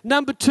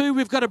 Number 2,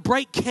 we've got to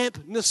break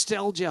camp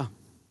nostalgia.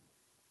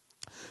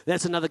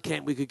 That's another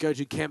camp we could go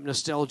to, Camp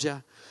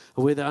Nostalgia,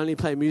 where they only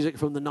play music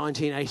from the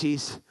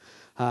 1980s.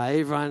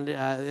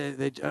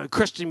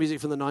 Christian music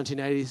from the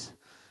 1980s.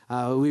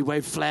 We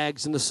wave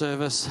flags in the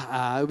service.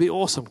 It would be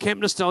awesome.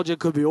 Camp Nostalgia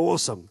could be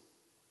awesome.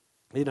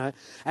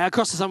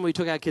 Across the summer we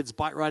took our kids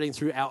bike riding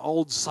through our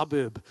old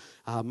suburb,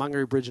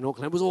 Mangere Bridge in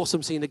Auckland. It was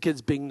awesome seeing the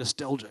kids being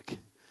nostalgic.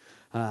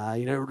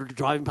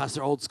 Driving past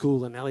their old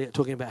school and Elliot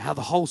talking about how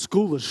the whole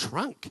school has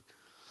shrunk.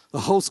 The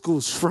whole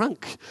school's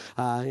shrunk.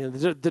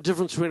 The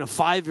difference between a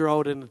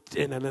 5-year-old and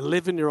an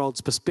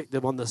 11-year-old's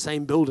perspective on the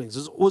same buildings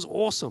was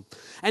awesome.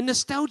 And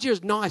nostalgia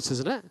is nice,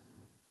 isn't it?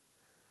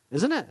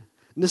 Isn't it?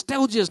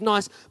 Nostalgia is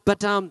nice,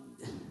 but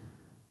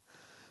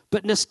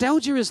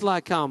nostalgia is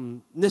like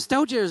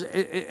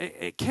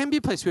it can be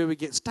a place where we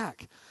get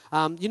stuck,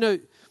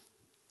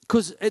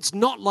 because it's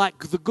not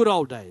like the good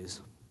old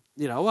days.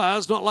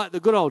 It's not like the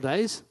good old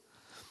days,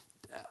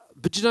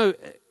 but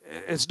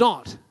it's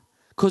not,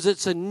 because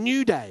it's a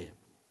new day.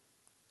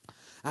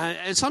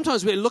 And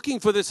sometimes we're looking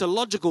for this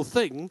illogical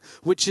thing,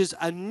 which is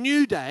a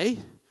new day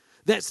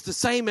that's the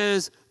same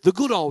as the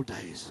good old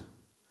days.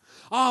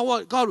 Oh,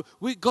 what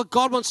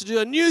God wants to do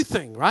a new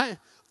thing, right?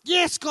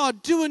 Yes,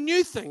 God, do a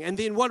new thing. And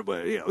then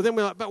then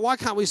we're like, but why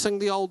can't we sing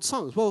the old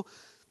songs? Well,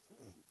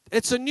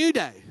 it's a new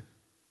day.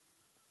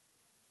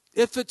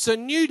 If it's a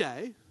new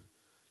day,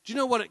 do you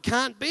know what it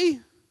can't be?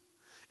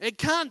 It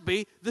can't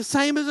be the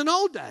same as an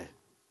old day.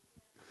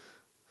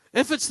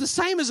 If it's the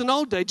same as an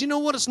old day, do you know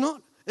what it's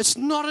not? It's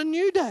not a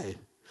new day.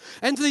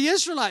 And the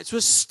Israelites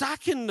were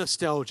stuck in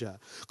nostalgia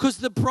because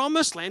the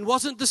promised land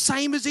wasn't the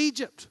same as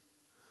Egypt.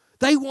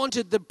 They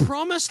wanted the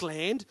promised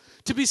land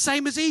to be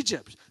same as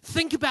Egypt.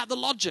 Think about the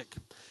logic.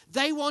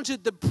 They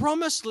wanted the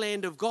promised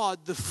land of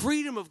God, the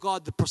freedom of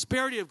God, the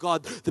prosperity of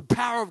God, the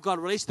power of God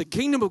released, the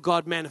kingdom of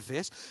God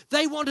manifest.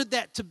 They wanted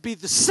that to be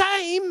the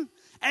same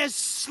as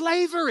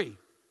slavery.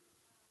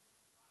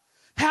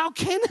 How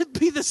can it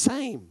be the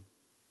same?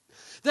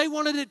 They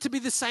wanted it to be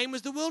the same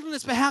as the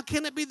wilderness, but how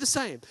can it be the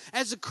same?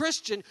 As a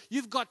Christian,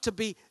 you've got to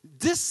be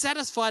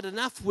dissatisfied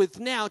enough with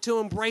now to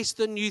embrace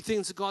the new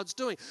things that God's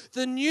doing.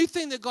 The new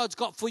thing that God's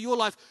got for your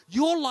life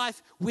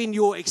when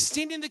you're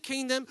extending the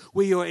kingdom,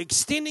 where you're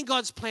extending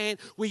God's plan,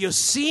 where you're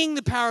seeing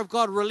the power of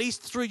God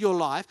released through your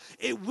life,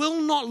 it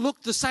will not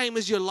look the same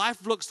as your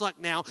life looks like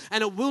now,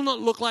 and it will not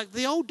look like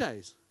the old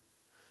days.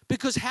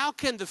 Because how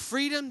can the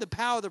freedom, the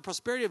power, the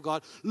prosperity of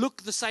God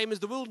look the same as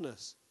the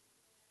wilderness?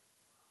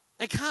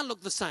 It can't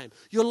look the same.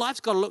 Your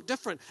life's got to look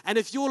different. And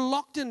if you're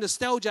locked in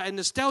nostalgia, and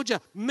nostalgia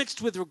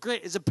mixed with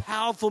regret is a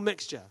powerful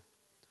mixture,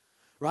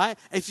 right?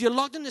 If you're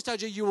locked in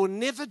nostalgia, you will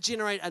never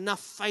generate enough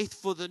faith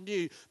for the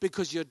new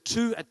because you're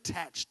too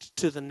attached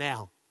to the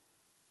now.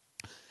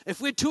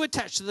 If we're too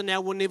attached to the now,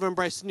 we'll never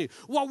embrace the new.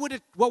 What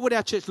would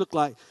our church look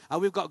like?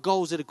 We've got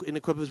goals in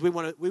Equippers.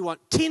 We want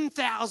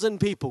 10,000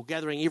 people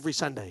gathering every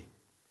Sunday.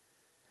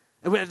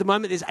 And at the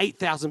moment, there's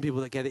 8,000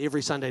 people that gather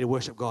every Sunday to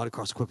worship God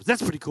across Equippers.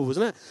 That's pretty cool,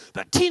 isn't it?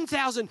 But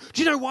 10,000,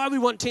 do you know why we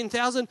want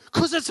 10,000?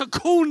 Because it's a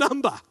cool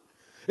number.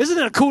 Isn't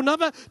it a cool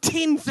number?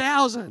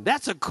 10,000.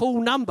 That's a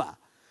cool number,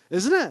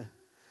 isn't it?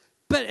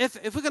 But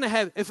if we're going to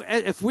have,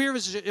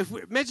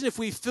 imagine if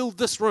we filled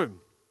this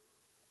room,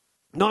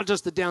 not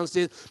just the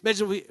downstairs.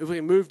 Imagine if we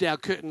moved our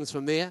curtains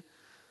from there.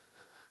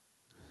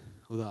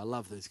 Although I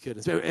love these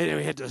curtains. And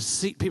we had to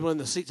seat people in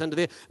the seats under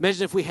there.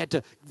 Imagine if we had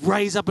to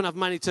raise up enough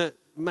money to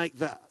make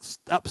the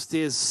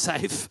upstairs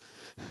safe.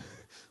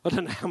 I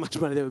don't know how much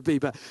money that would be,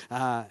 but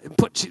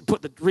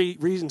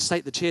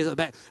reinstate the chairs at the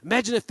back.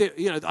 Imagine if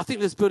I think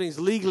this building is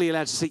legally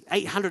allowed to seat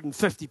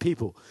 850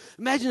 people.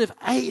 Imagine if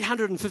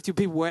 850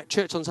 people were at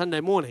church on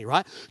Sunday morning,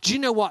 right? Do you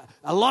know what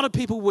a lot of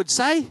people would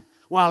say?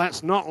 Well,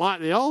 that's not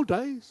like the old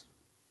days.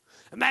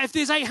 If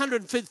there's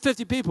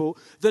 850 people,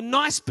 the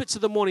nice bits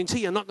of the morning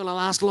tea are not going to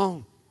last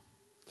long.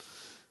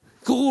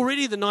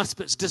 Already the nice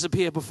bits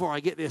disappear before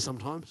I get there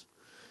sometimes,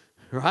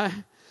 right?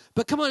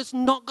 But come on, it's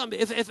not going to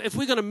be, if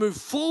we're going to move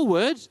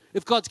forward,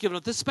 if God's given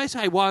us this space,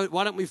 hey, why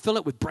don't we fill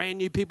it with brand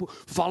new people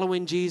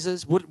following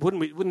Jesus?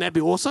 Wouldn't that be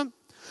awesome?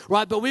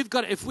 Right, but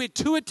if we're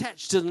too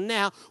attached to the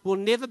now, we'll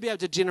never be able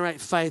to generate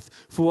faith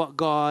for what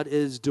God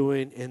is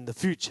doing in the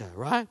future,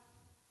 right?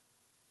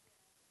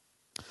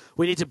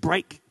 We need to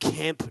break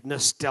camp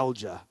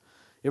nostalgia.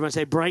 Everyone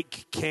say,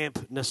 break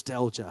camp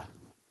nostalgia.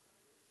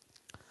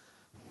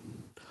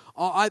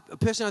 I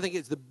think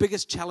it's the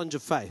biggest challenge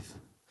of faith.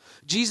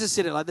 Jesus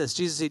said it like this.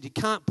 Jesus said, you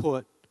can't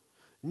put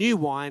new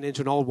wine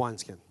into an old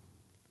wineskin.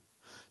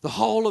 The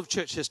whole of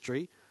church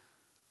history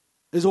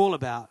is all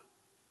about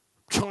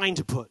trying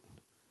to put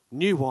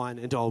new wine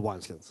into old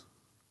wineskins.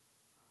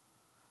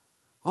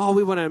 Oh,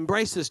 we want to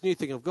embrace this new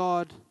thing of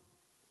God,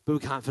 but we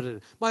can't fit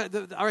it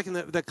in. I reckon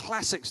the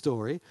classic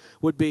story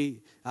would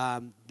be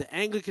the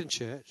Anglican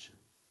Church.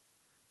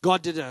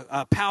 God did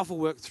a powerful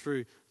work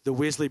through the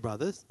Wesley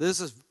brothers. This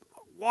is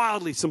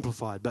wildly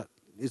simplified, but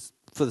it's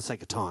for the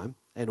sake of time,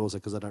 and also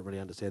because I don't really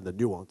understand the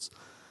nuance.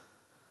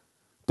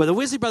 But the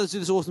Wesley brothers do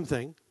this awesome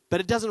thing, but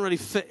it doesn't really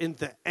fit in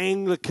the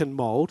Anglican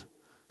mold.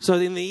 So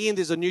in the end,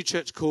 there's a new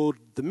church called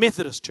the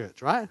Methodist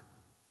Church, right?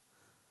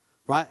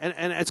 Right?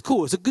 And it's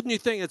cool. It's a good new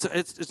thing.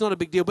 It's not a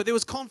big deal. But there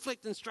was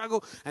conflict and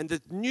struggle, and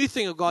the new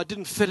thing of God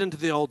didn't fit into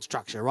the old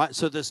structure, right?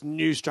 So this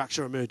new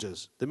structure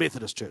emerges, the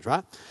Methodist Church,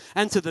 right?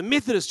 And so the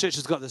Methodist Church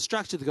has got this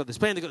structure, they've got this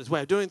plan, they've got this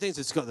way of doing things,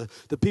 it's got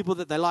the people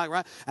that they like,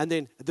 right? And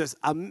then there's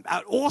an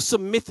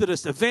awesome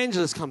Methodist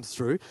evangelist comes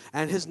through,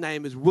 and his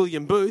name is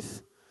William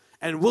Booth.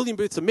 And William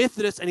Booth's a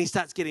Methodist, and he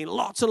starts getting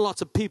lots and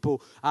lots of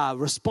people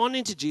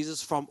responding to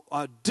Jesus from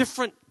a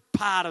different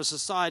part of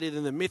society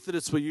than the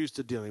Methodists were used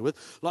to dealing with.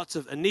 Lots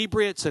of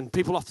inebriates and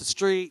people off the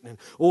street and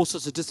all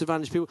sorts of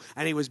disadvantaged people.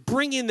 And he was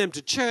bringing them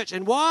to church.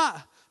 And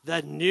what?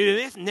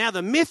 Now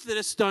the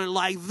Methodists don't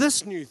like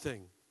this new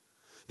thing.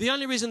 The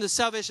only reason the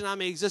Salvation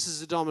Army exists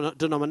as a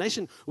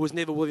denomination was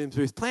never William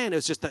Booth's plan. It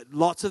was just that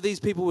lots of these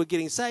people were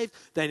getting saved.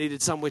 They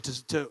needed somewhere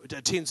to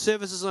attend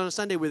services on a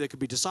Sunday where they could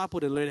be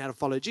discipled and learn how to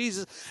follow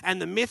Jesus.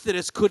 And the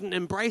Methodists couldn't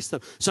embrace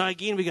them. So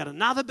again, we got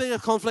another bit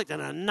of conflict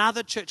and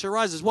another church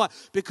arises. Why?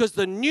 Because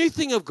the new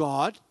thing of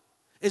God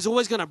is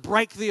always going to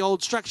break the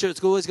old structure.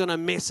 It's always going to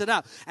mess it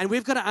up. And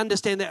we've got to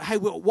understand that, hey,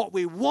 what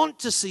we want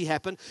to see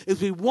happen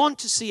is we want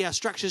to see our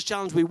structures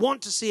challenged. We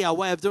want to see our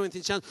way of doing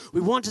things challenged. We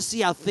want to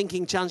see our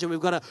thinking challenged. And we've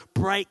got to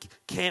break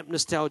camp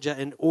nostalgia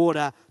in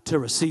order to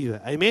receive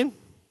it. Amen?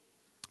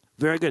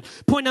 Very good.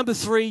 Point number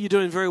 3, you're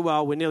doing very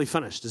well. We're nearly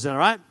finished. Is that all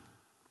right?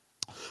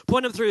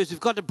 Point number 3 is we've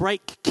got to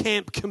break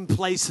camp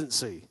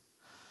complacency.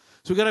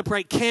 So we've got to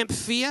break camp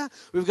fear,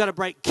 we've got to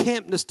break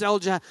camp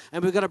nostalgia,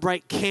 and we've got to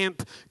break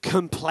camp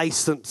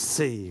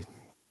complacency.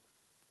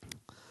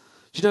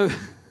 Do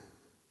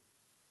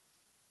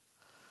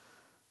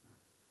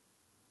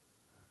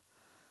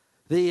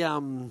you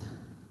know,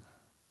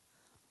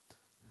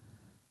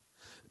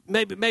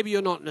 maybe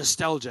you're not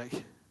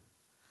nostalgic,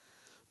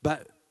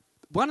 but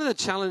one of the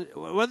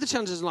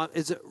challenges in life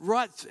is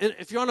that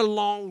if you're on a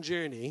long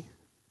journey,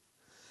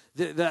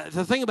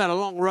 the thing about a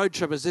long road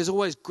trip is there's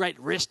always great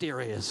rest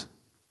areas.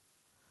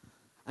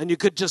 And you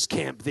could just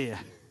camp there.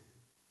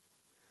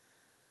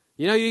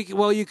 You know, you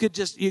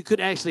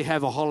could actually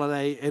have a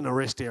holiday in a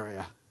rest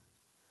area.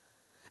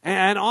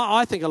 And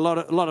I think a lot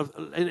of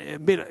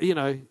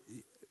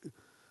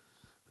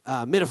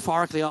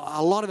metaphorically, a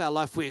lot of our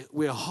life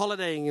we're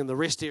holidaying in the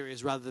rest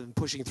areas rather than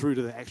pushing through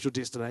to the actual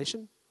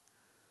destination.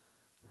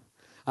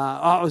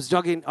 I was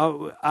jogging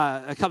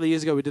a couple of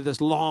years ago. We did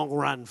this long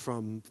run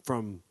from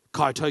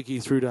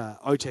Kaitoki through to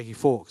Otaki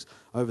Forks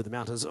over the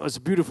mountains. It's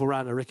a beautiful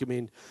run. I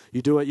recommend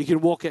you do it. You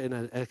can walk it in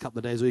a couple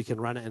of days, or you can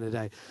run it in a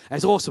day.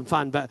 It's awesome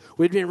fun, but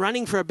we'd been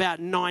running for about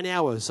 9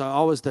 hours, so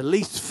I was the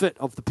least fit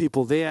of the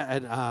people there,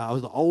 and I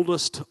was the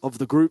oldest of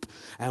the group,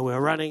 and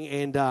we're running,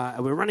 and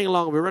we're running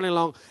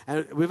along,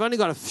 and we've only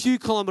got a few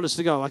kilometers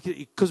to go.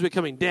 Because we're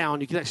coming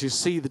down, you can actually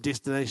see the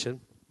destination.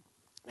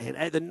 And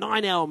at the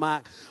 9-hour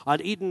mark,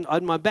 in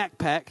my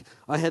backpack,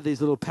 I had these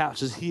little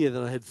pouches here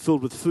that I had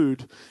filled with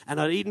food, and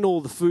I'd eaten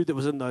all the food that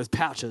was in those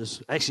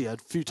pouches, actually a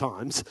few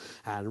times,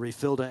 and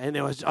refilled it. And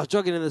I was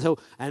jogging in this hill,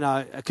 and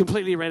I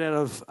completely ran out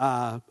of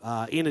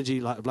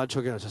energy, like blood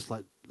sugar, and I was just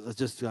like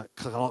just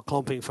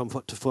clomping from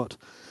foot to foot.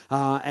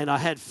 And I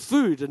had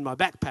food in my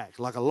backpack,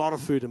 like a lot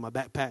of food in my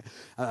backpack.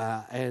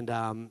 And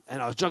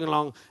I was jogging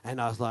along,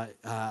 and I was like,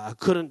 I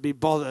couldn't be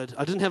bothered.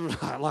 I didn't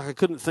have, I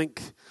couldn't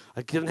think.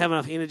 I didn't have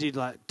enough energy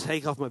to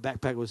take off my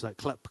backpack. It was like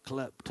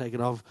clip, take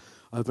it off,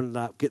 open it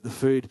up, get the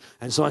food.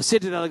 And so I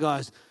said to the other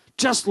guys,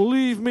 just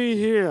leave me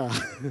here.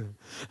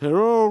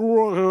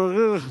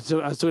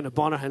 So I was talking to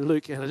Bonner and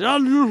Luke, and I said,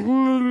 just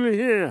leave me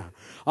here.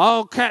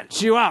 I'll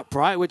catch you up,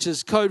 right? Which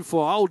is code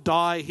for I'll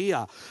die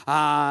here. So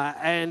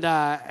I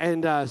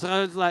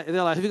was like,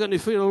 they're like, have you got any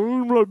food?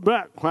 My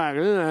backpack,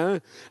 you know?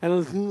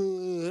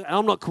 And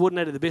I'm not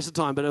coordinated the best of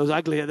time, but it was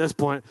ugly at this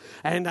point.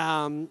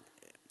 And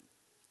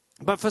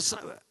but for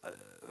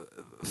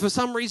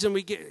some reason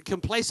we get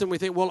complacent. We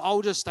think, well,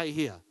 I'll just stay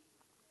here.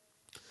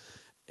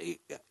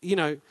 You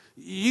know,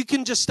 you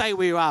can just stay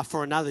where you are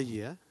for another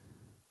year,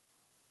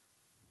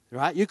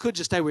 right? You could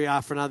just stay where you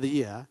are for another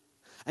year.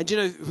 And, you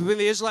know, when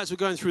the Israelites were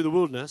going through the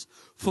wilderness,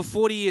 for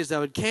 40 years they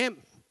would camp,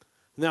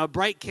 and they would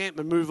break camp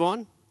and move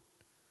on.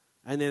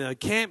 And then they'd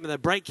camp, and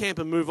they'd break camp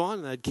and move on.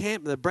 And they'd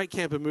camp, and they'd break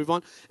camp and move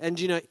on. And,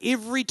 you know,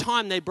 every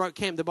time they broke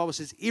camp, the Bible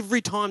says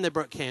every time they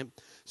broke camp,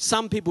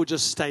 some people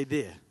just stayed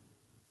there.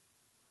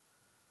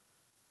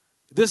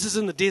 This is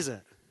in the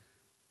desert.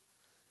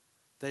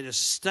 They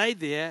just stayed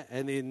there,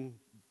 and then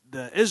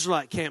the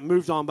Israelite camp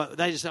moved on, but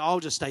they just said,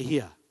 I'll just stay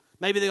here.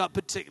 Maybe they got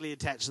particularly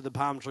attached to the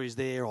palm trees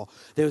there, or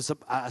there was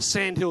a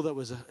sand hill that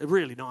was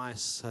really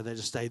nice, so they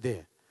just stayed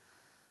there.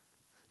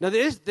 Now,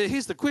 here's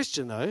the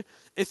question, though.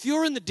 If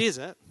you're in the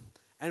desert,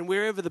 and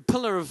wherever the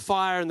pillar of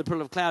fire and the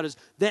pillar of cloud is,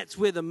 that's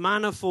where the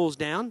manna falls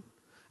down,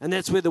 and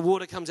that's where the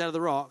water comes out of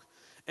the rock.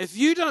 If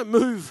you don't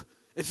move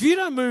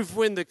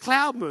when the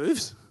cloud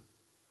moves,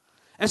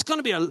 it's going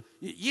to be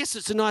yes,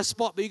 it's a nice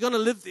spot, but you're going to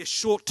live there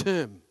short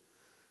term.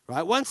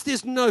 Right? Once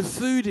there's no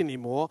food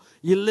anymore,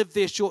 you live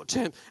there short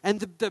term. And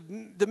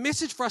the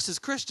message for us as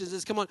Christians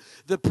is, come on,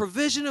 the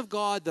provision of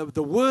God,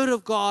 the word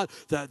of God,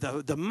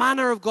 the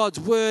manna of God's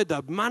word,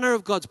 the manna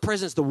of God's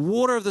presence, the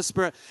water of the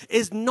Spirit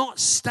is not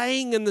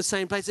staying in the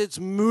same place. It's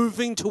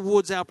moving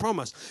towards our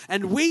promise.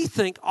 And we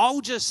think,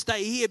 I'll just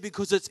stay here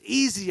because it's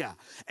easier.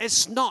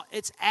 It's not.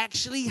 It's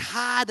actually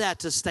harder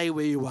to stay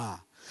where you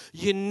are.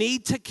 You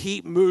need to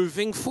keep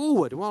moving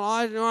forward. Well,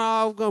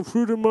 I've got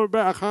food in my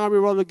back. I can't be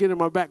bothered to get in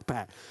my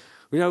backpack.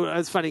 You know,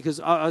 it's funny because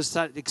I was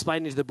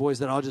explaining to the boys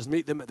that I'll just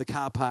meet them at the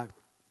car park.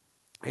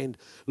 And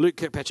Luke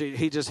Kirkpatrick,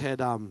 he just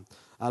had a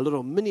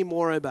little mini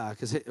Moro bar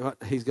because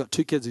he's got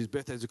two kids whose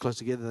birthdays were close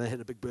together. They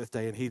had a big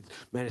birthday, and he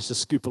managed to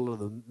scoop a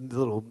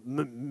little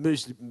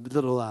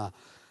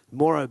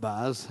Moro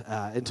bars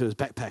into his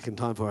backpack in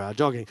time for our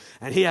jogging.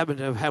 And he happened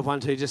to have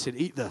one, so he just said,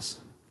 eat this.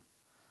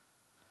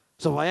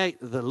 So I ate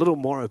the little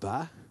Moro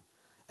bar,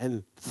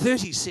 and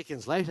 30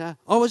 seconds later,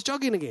 I was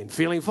jogging again,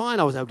 feeling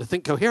fine. I was able to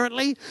think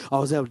coherently. I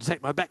was able to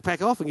take my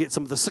backpack off and get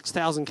some of the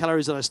 6,000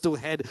 calories that I still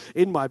had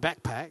in my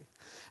backpack.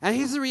 And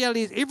here's the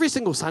reality: is every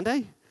single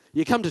Sunday,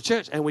 you come to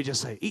church and we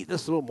just say, eat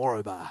this little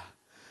Moro bar.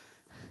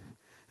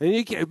 And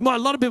a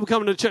lot of people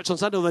come to church on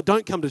Sunday, or they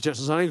don't come to church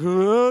on Sunday.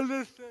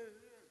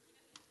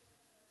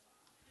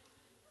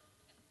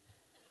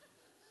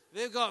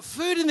 They've got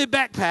food in their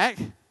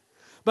backpack,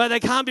 but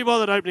they can't be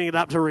bothered opening it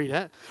up to read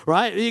it,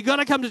 right? You got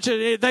to come to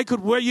church.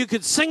 You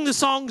could sing the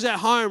songs at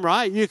home,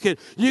 right? You could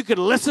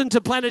listen to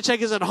Planet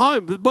Shakers at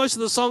home. Most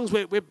of the songs,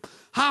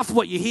 half of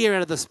what you hear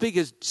out of the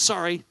speakers,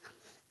 sorry,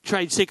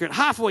 trade secret,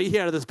 half of what you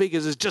hear out of the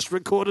speakers is just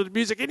recorded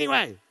music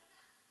anyway.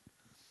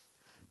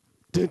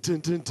 Dun, dun,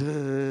 dun,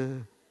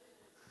 dun.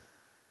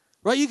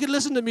 Right? You could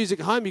listen to music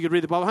at home. You could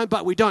read the Bible at home,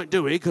 but we don't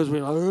do it because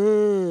we're like,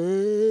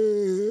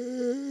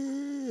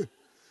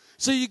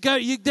 so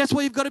that's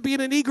why you've got to be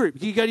in an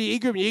e-group. You go to your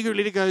e-group, and your e-group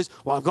leader goes,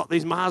 well, I've got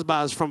these Mars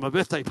bars from a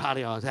birthday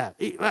party I was at.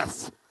 Eat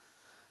this.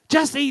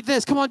 Just eat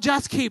this. Come on,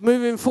 just keep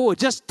moving forward.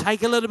 Just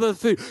take a little bit of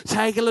food.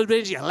 Take a little bit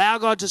of energy. Allow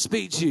God to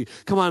speak to you.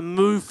 Come on,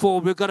 move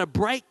forward. We've got to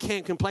break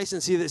camp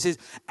complacency that says,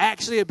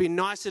 actually, it'd be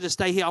nicer to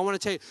stay here. I want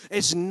to tell you,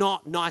 it's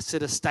not nicer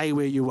to stay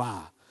where you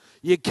are.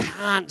 You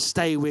can't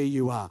stay where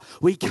you are.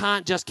 We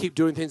can't just keep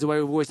doing things the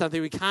way we've always done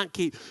things. We can't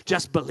keep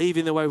just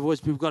believing the way we've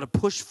always been. We've got to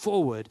push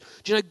forward.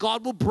 Do you know,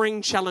 God will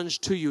bring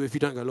challenge to you if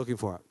you don't go looking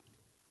for it.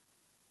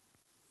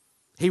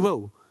 He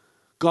will.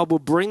 God will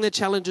bring the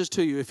challenges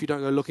to you if you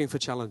don't go looking for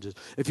challenges.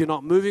 If you're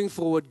not moving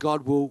forward,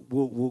 God will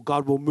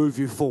move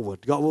you forward.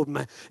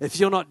 If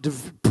you're not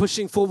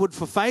pushing forward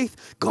for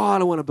faith, God,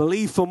 I want to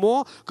believe for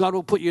more. God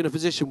will put you in a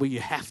position where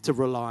you have to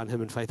rely on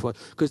Him in faith,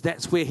 because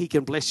that's where He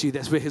can bless you.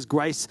 That's where His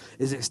grace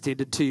is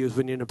extended to you, is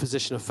when you're in a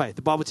position of faith.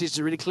 The Bible teaches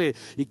it really clear.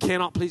 You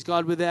cannot please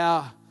God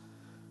without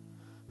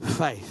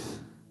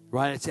faith.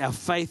 Right? It's our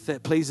faith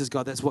that pleases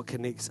God. That's what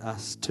connects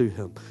us to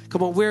Him.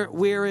 Come on, where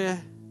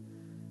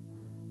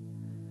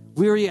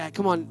are you at?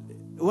 Come on.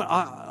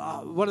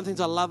 One of the things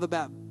I love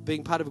about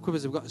being part of Equip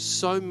is we've got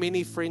so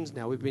many friends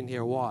now. We've been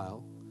here a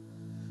while.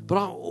 But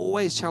I'm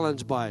always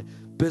challenged by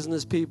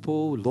business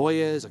people,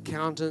 lawyers,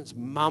 accountants,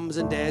 mums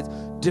and dads,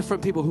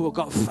 different people who have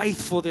got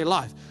faith for their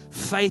life,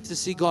 faith to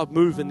see God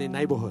move in their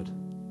neighborhood.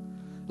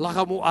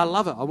 I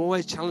love it. I'm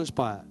always challenged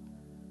by it.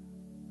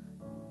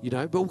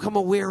 But come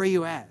on, where are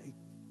you at?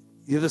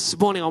 This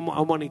morning,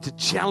 I'm wanting to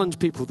challenge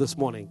people this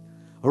morning.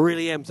 I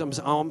really am.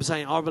 I'm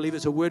saying I believe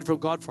it's a word from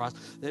God for us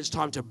that it's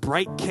time to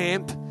break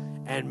camp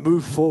and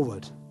move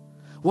forward.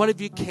 What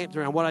have you camped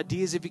around? What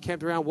ideas have you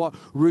camped around? What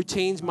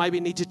routines maybe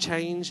need to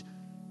change?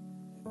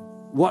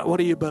 What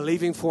are you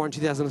believing for in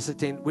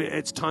 2016?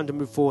 It's time to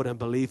move forward and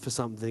believe for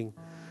something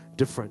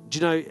different. Do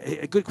you know,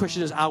 a good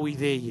question is, are we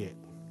there yet?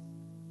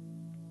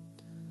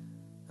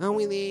 Are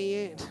we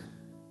there yet?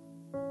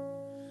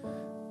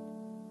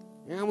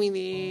 Are we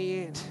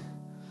there yet?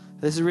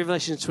 This is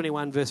Revelation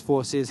 21 verse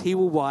 4 says, He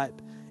will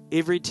wipe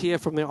every tear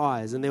from their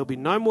eyes, and there will be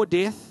no more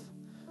death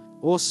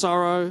or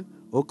sorrow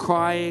or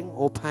crying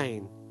or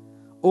pain.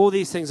 All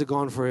these things are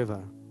gone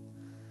forever.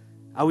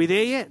 Are we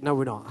there yet? No,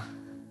 we're not.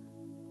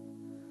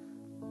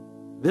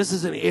 This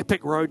is an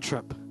epic road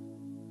trip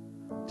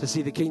to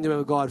see the kingdom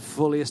of God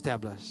fully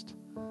established,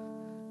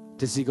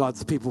 to see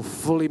God's people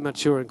fully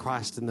mature in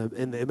Christ, in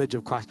the image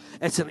of Christ.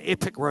 It's an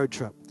epic road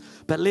trip.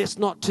 But let's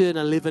not turn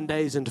 11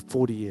 days into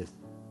 40 years.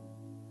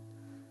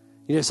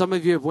 Some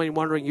of you have been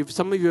wondering,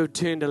 some of you have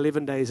turned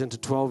 11 days into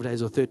 12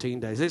 days or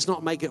 13 days. Let's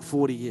not make it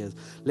 40 years.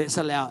 Let's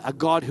allow a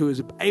God who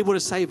is able to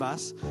save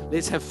us,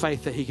 let's have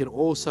faith that he can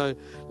also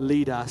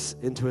lead us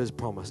into his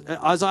promise.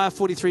 Isaiah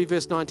 43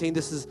 verse 19,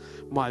 this is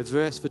my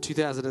verse for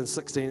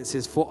 2016. It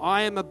says, For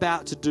I am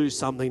about to do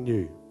something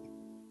new.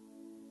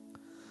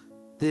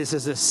 This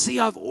is see,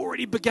 I've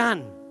already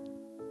begun.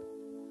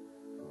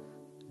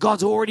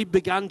 God's already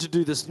begun to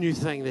do this new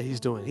thing that he's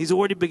doing. He's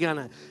already begun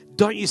it.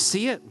 Don't you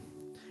see it?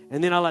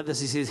 And then I like this.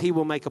 He says, He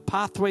will make a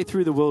pathway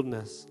through the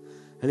wilderness,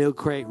 and He'll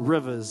create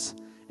rivers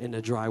in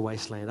a dry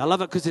wasteland. I love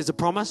it because there's a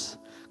promise.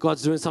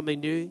 God's doing something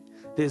new.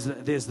 There's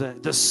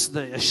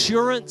the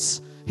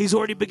assurance. He's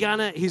already begun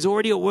it. He's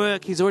already at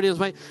work. He's already on his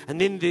way. And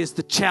then there's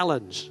the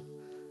challenge.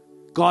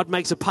 God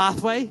makes a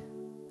pathway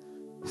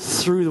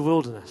through the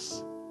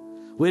wilderness.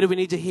 Where do we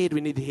need to head?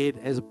 We need to head,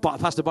 as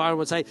Pastor Byron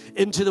would say,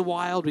 into the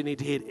wild. We need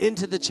to head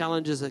into the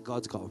challenges that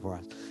God's got for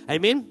us.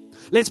 Amen?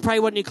 Let's pray.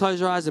 Why don't you close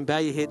your eyes and bow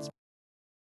your heads?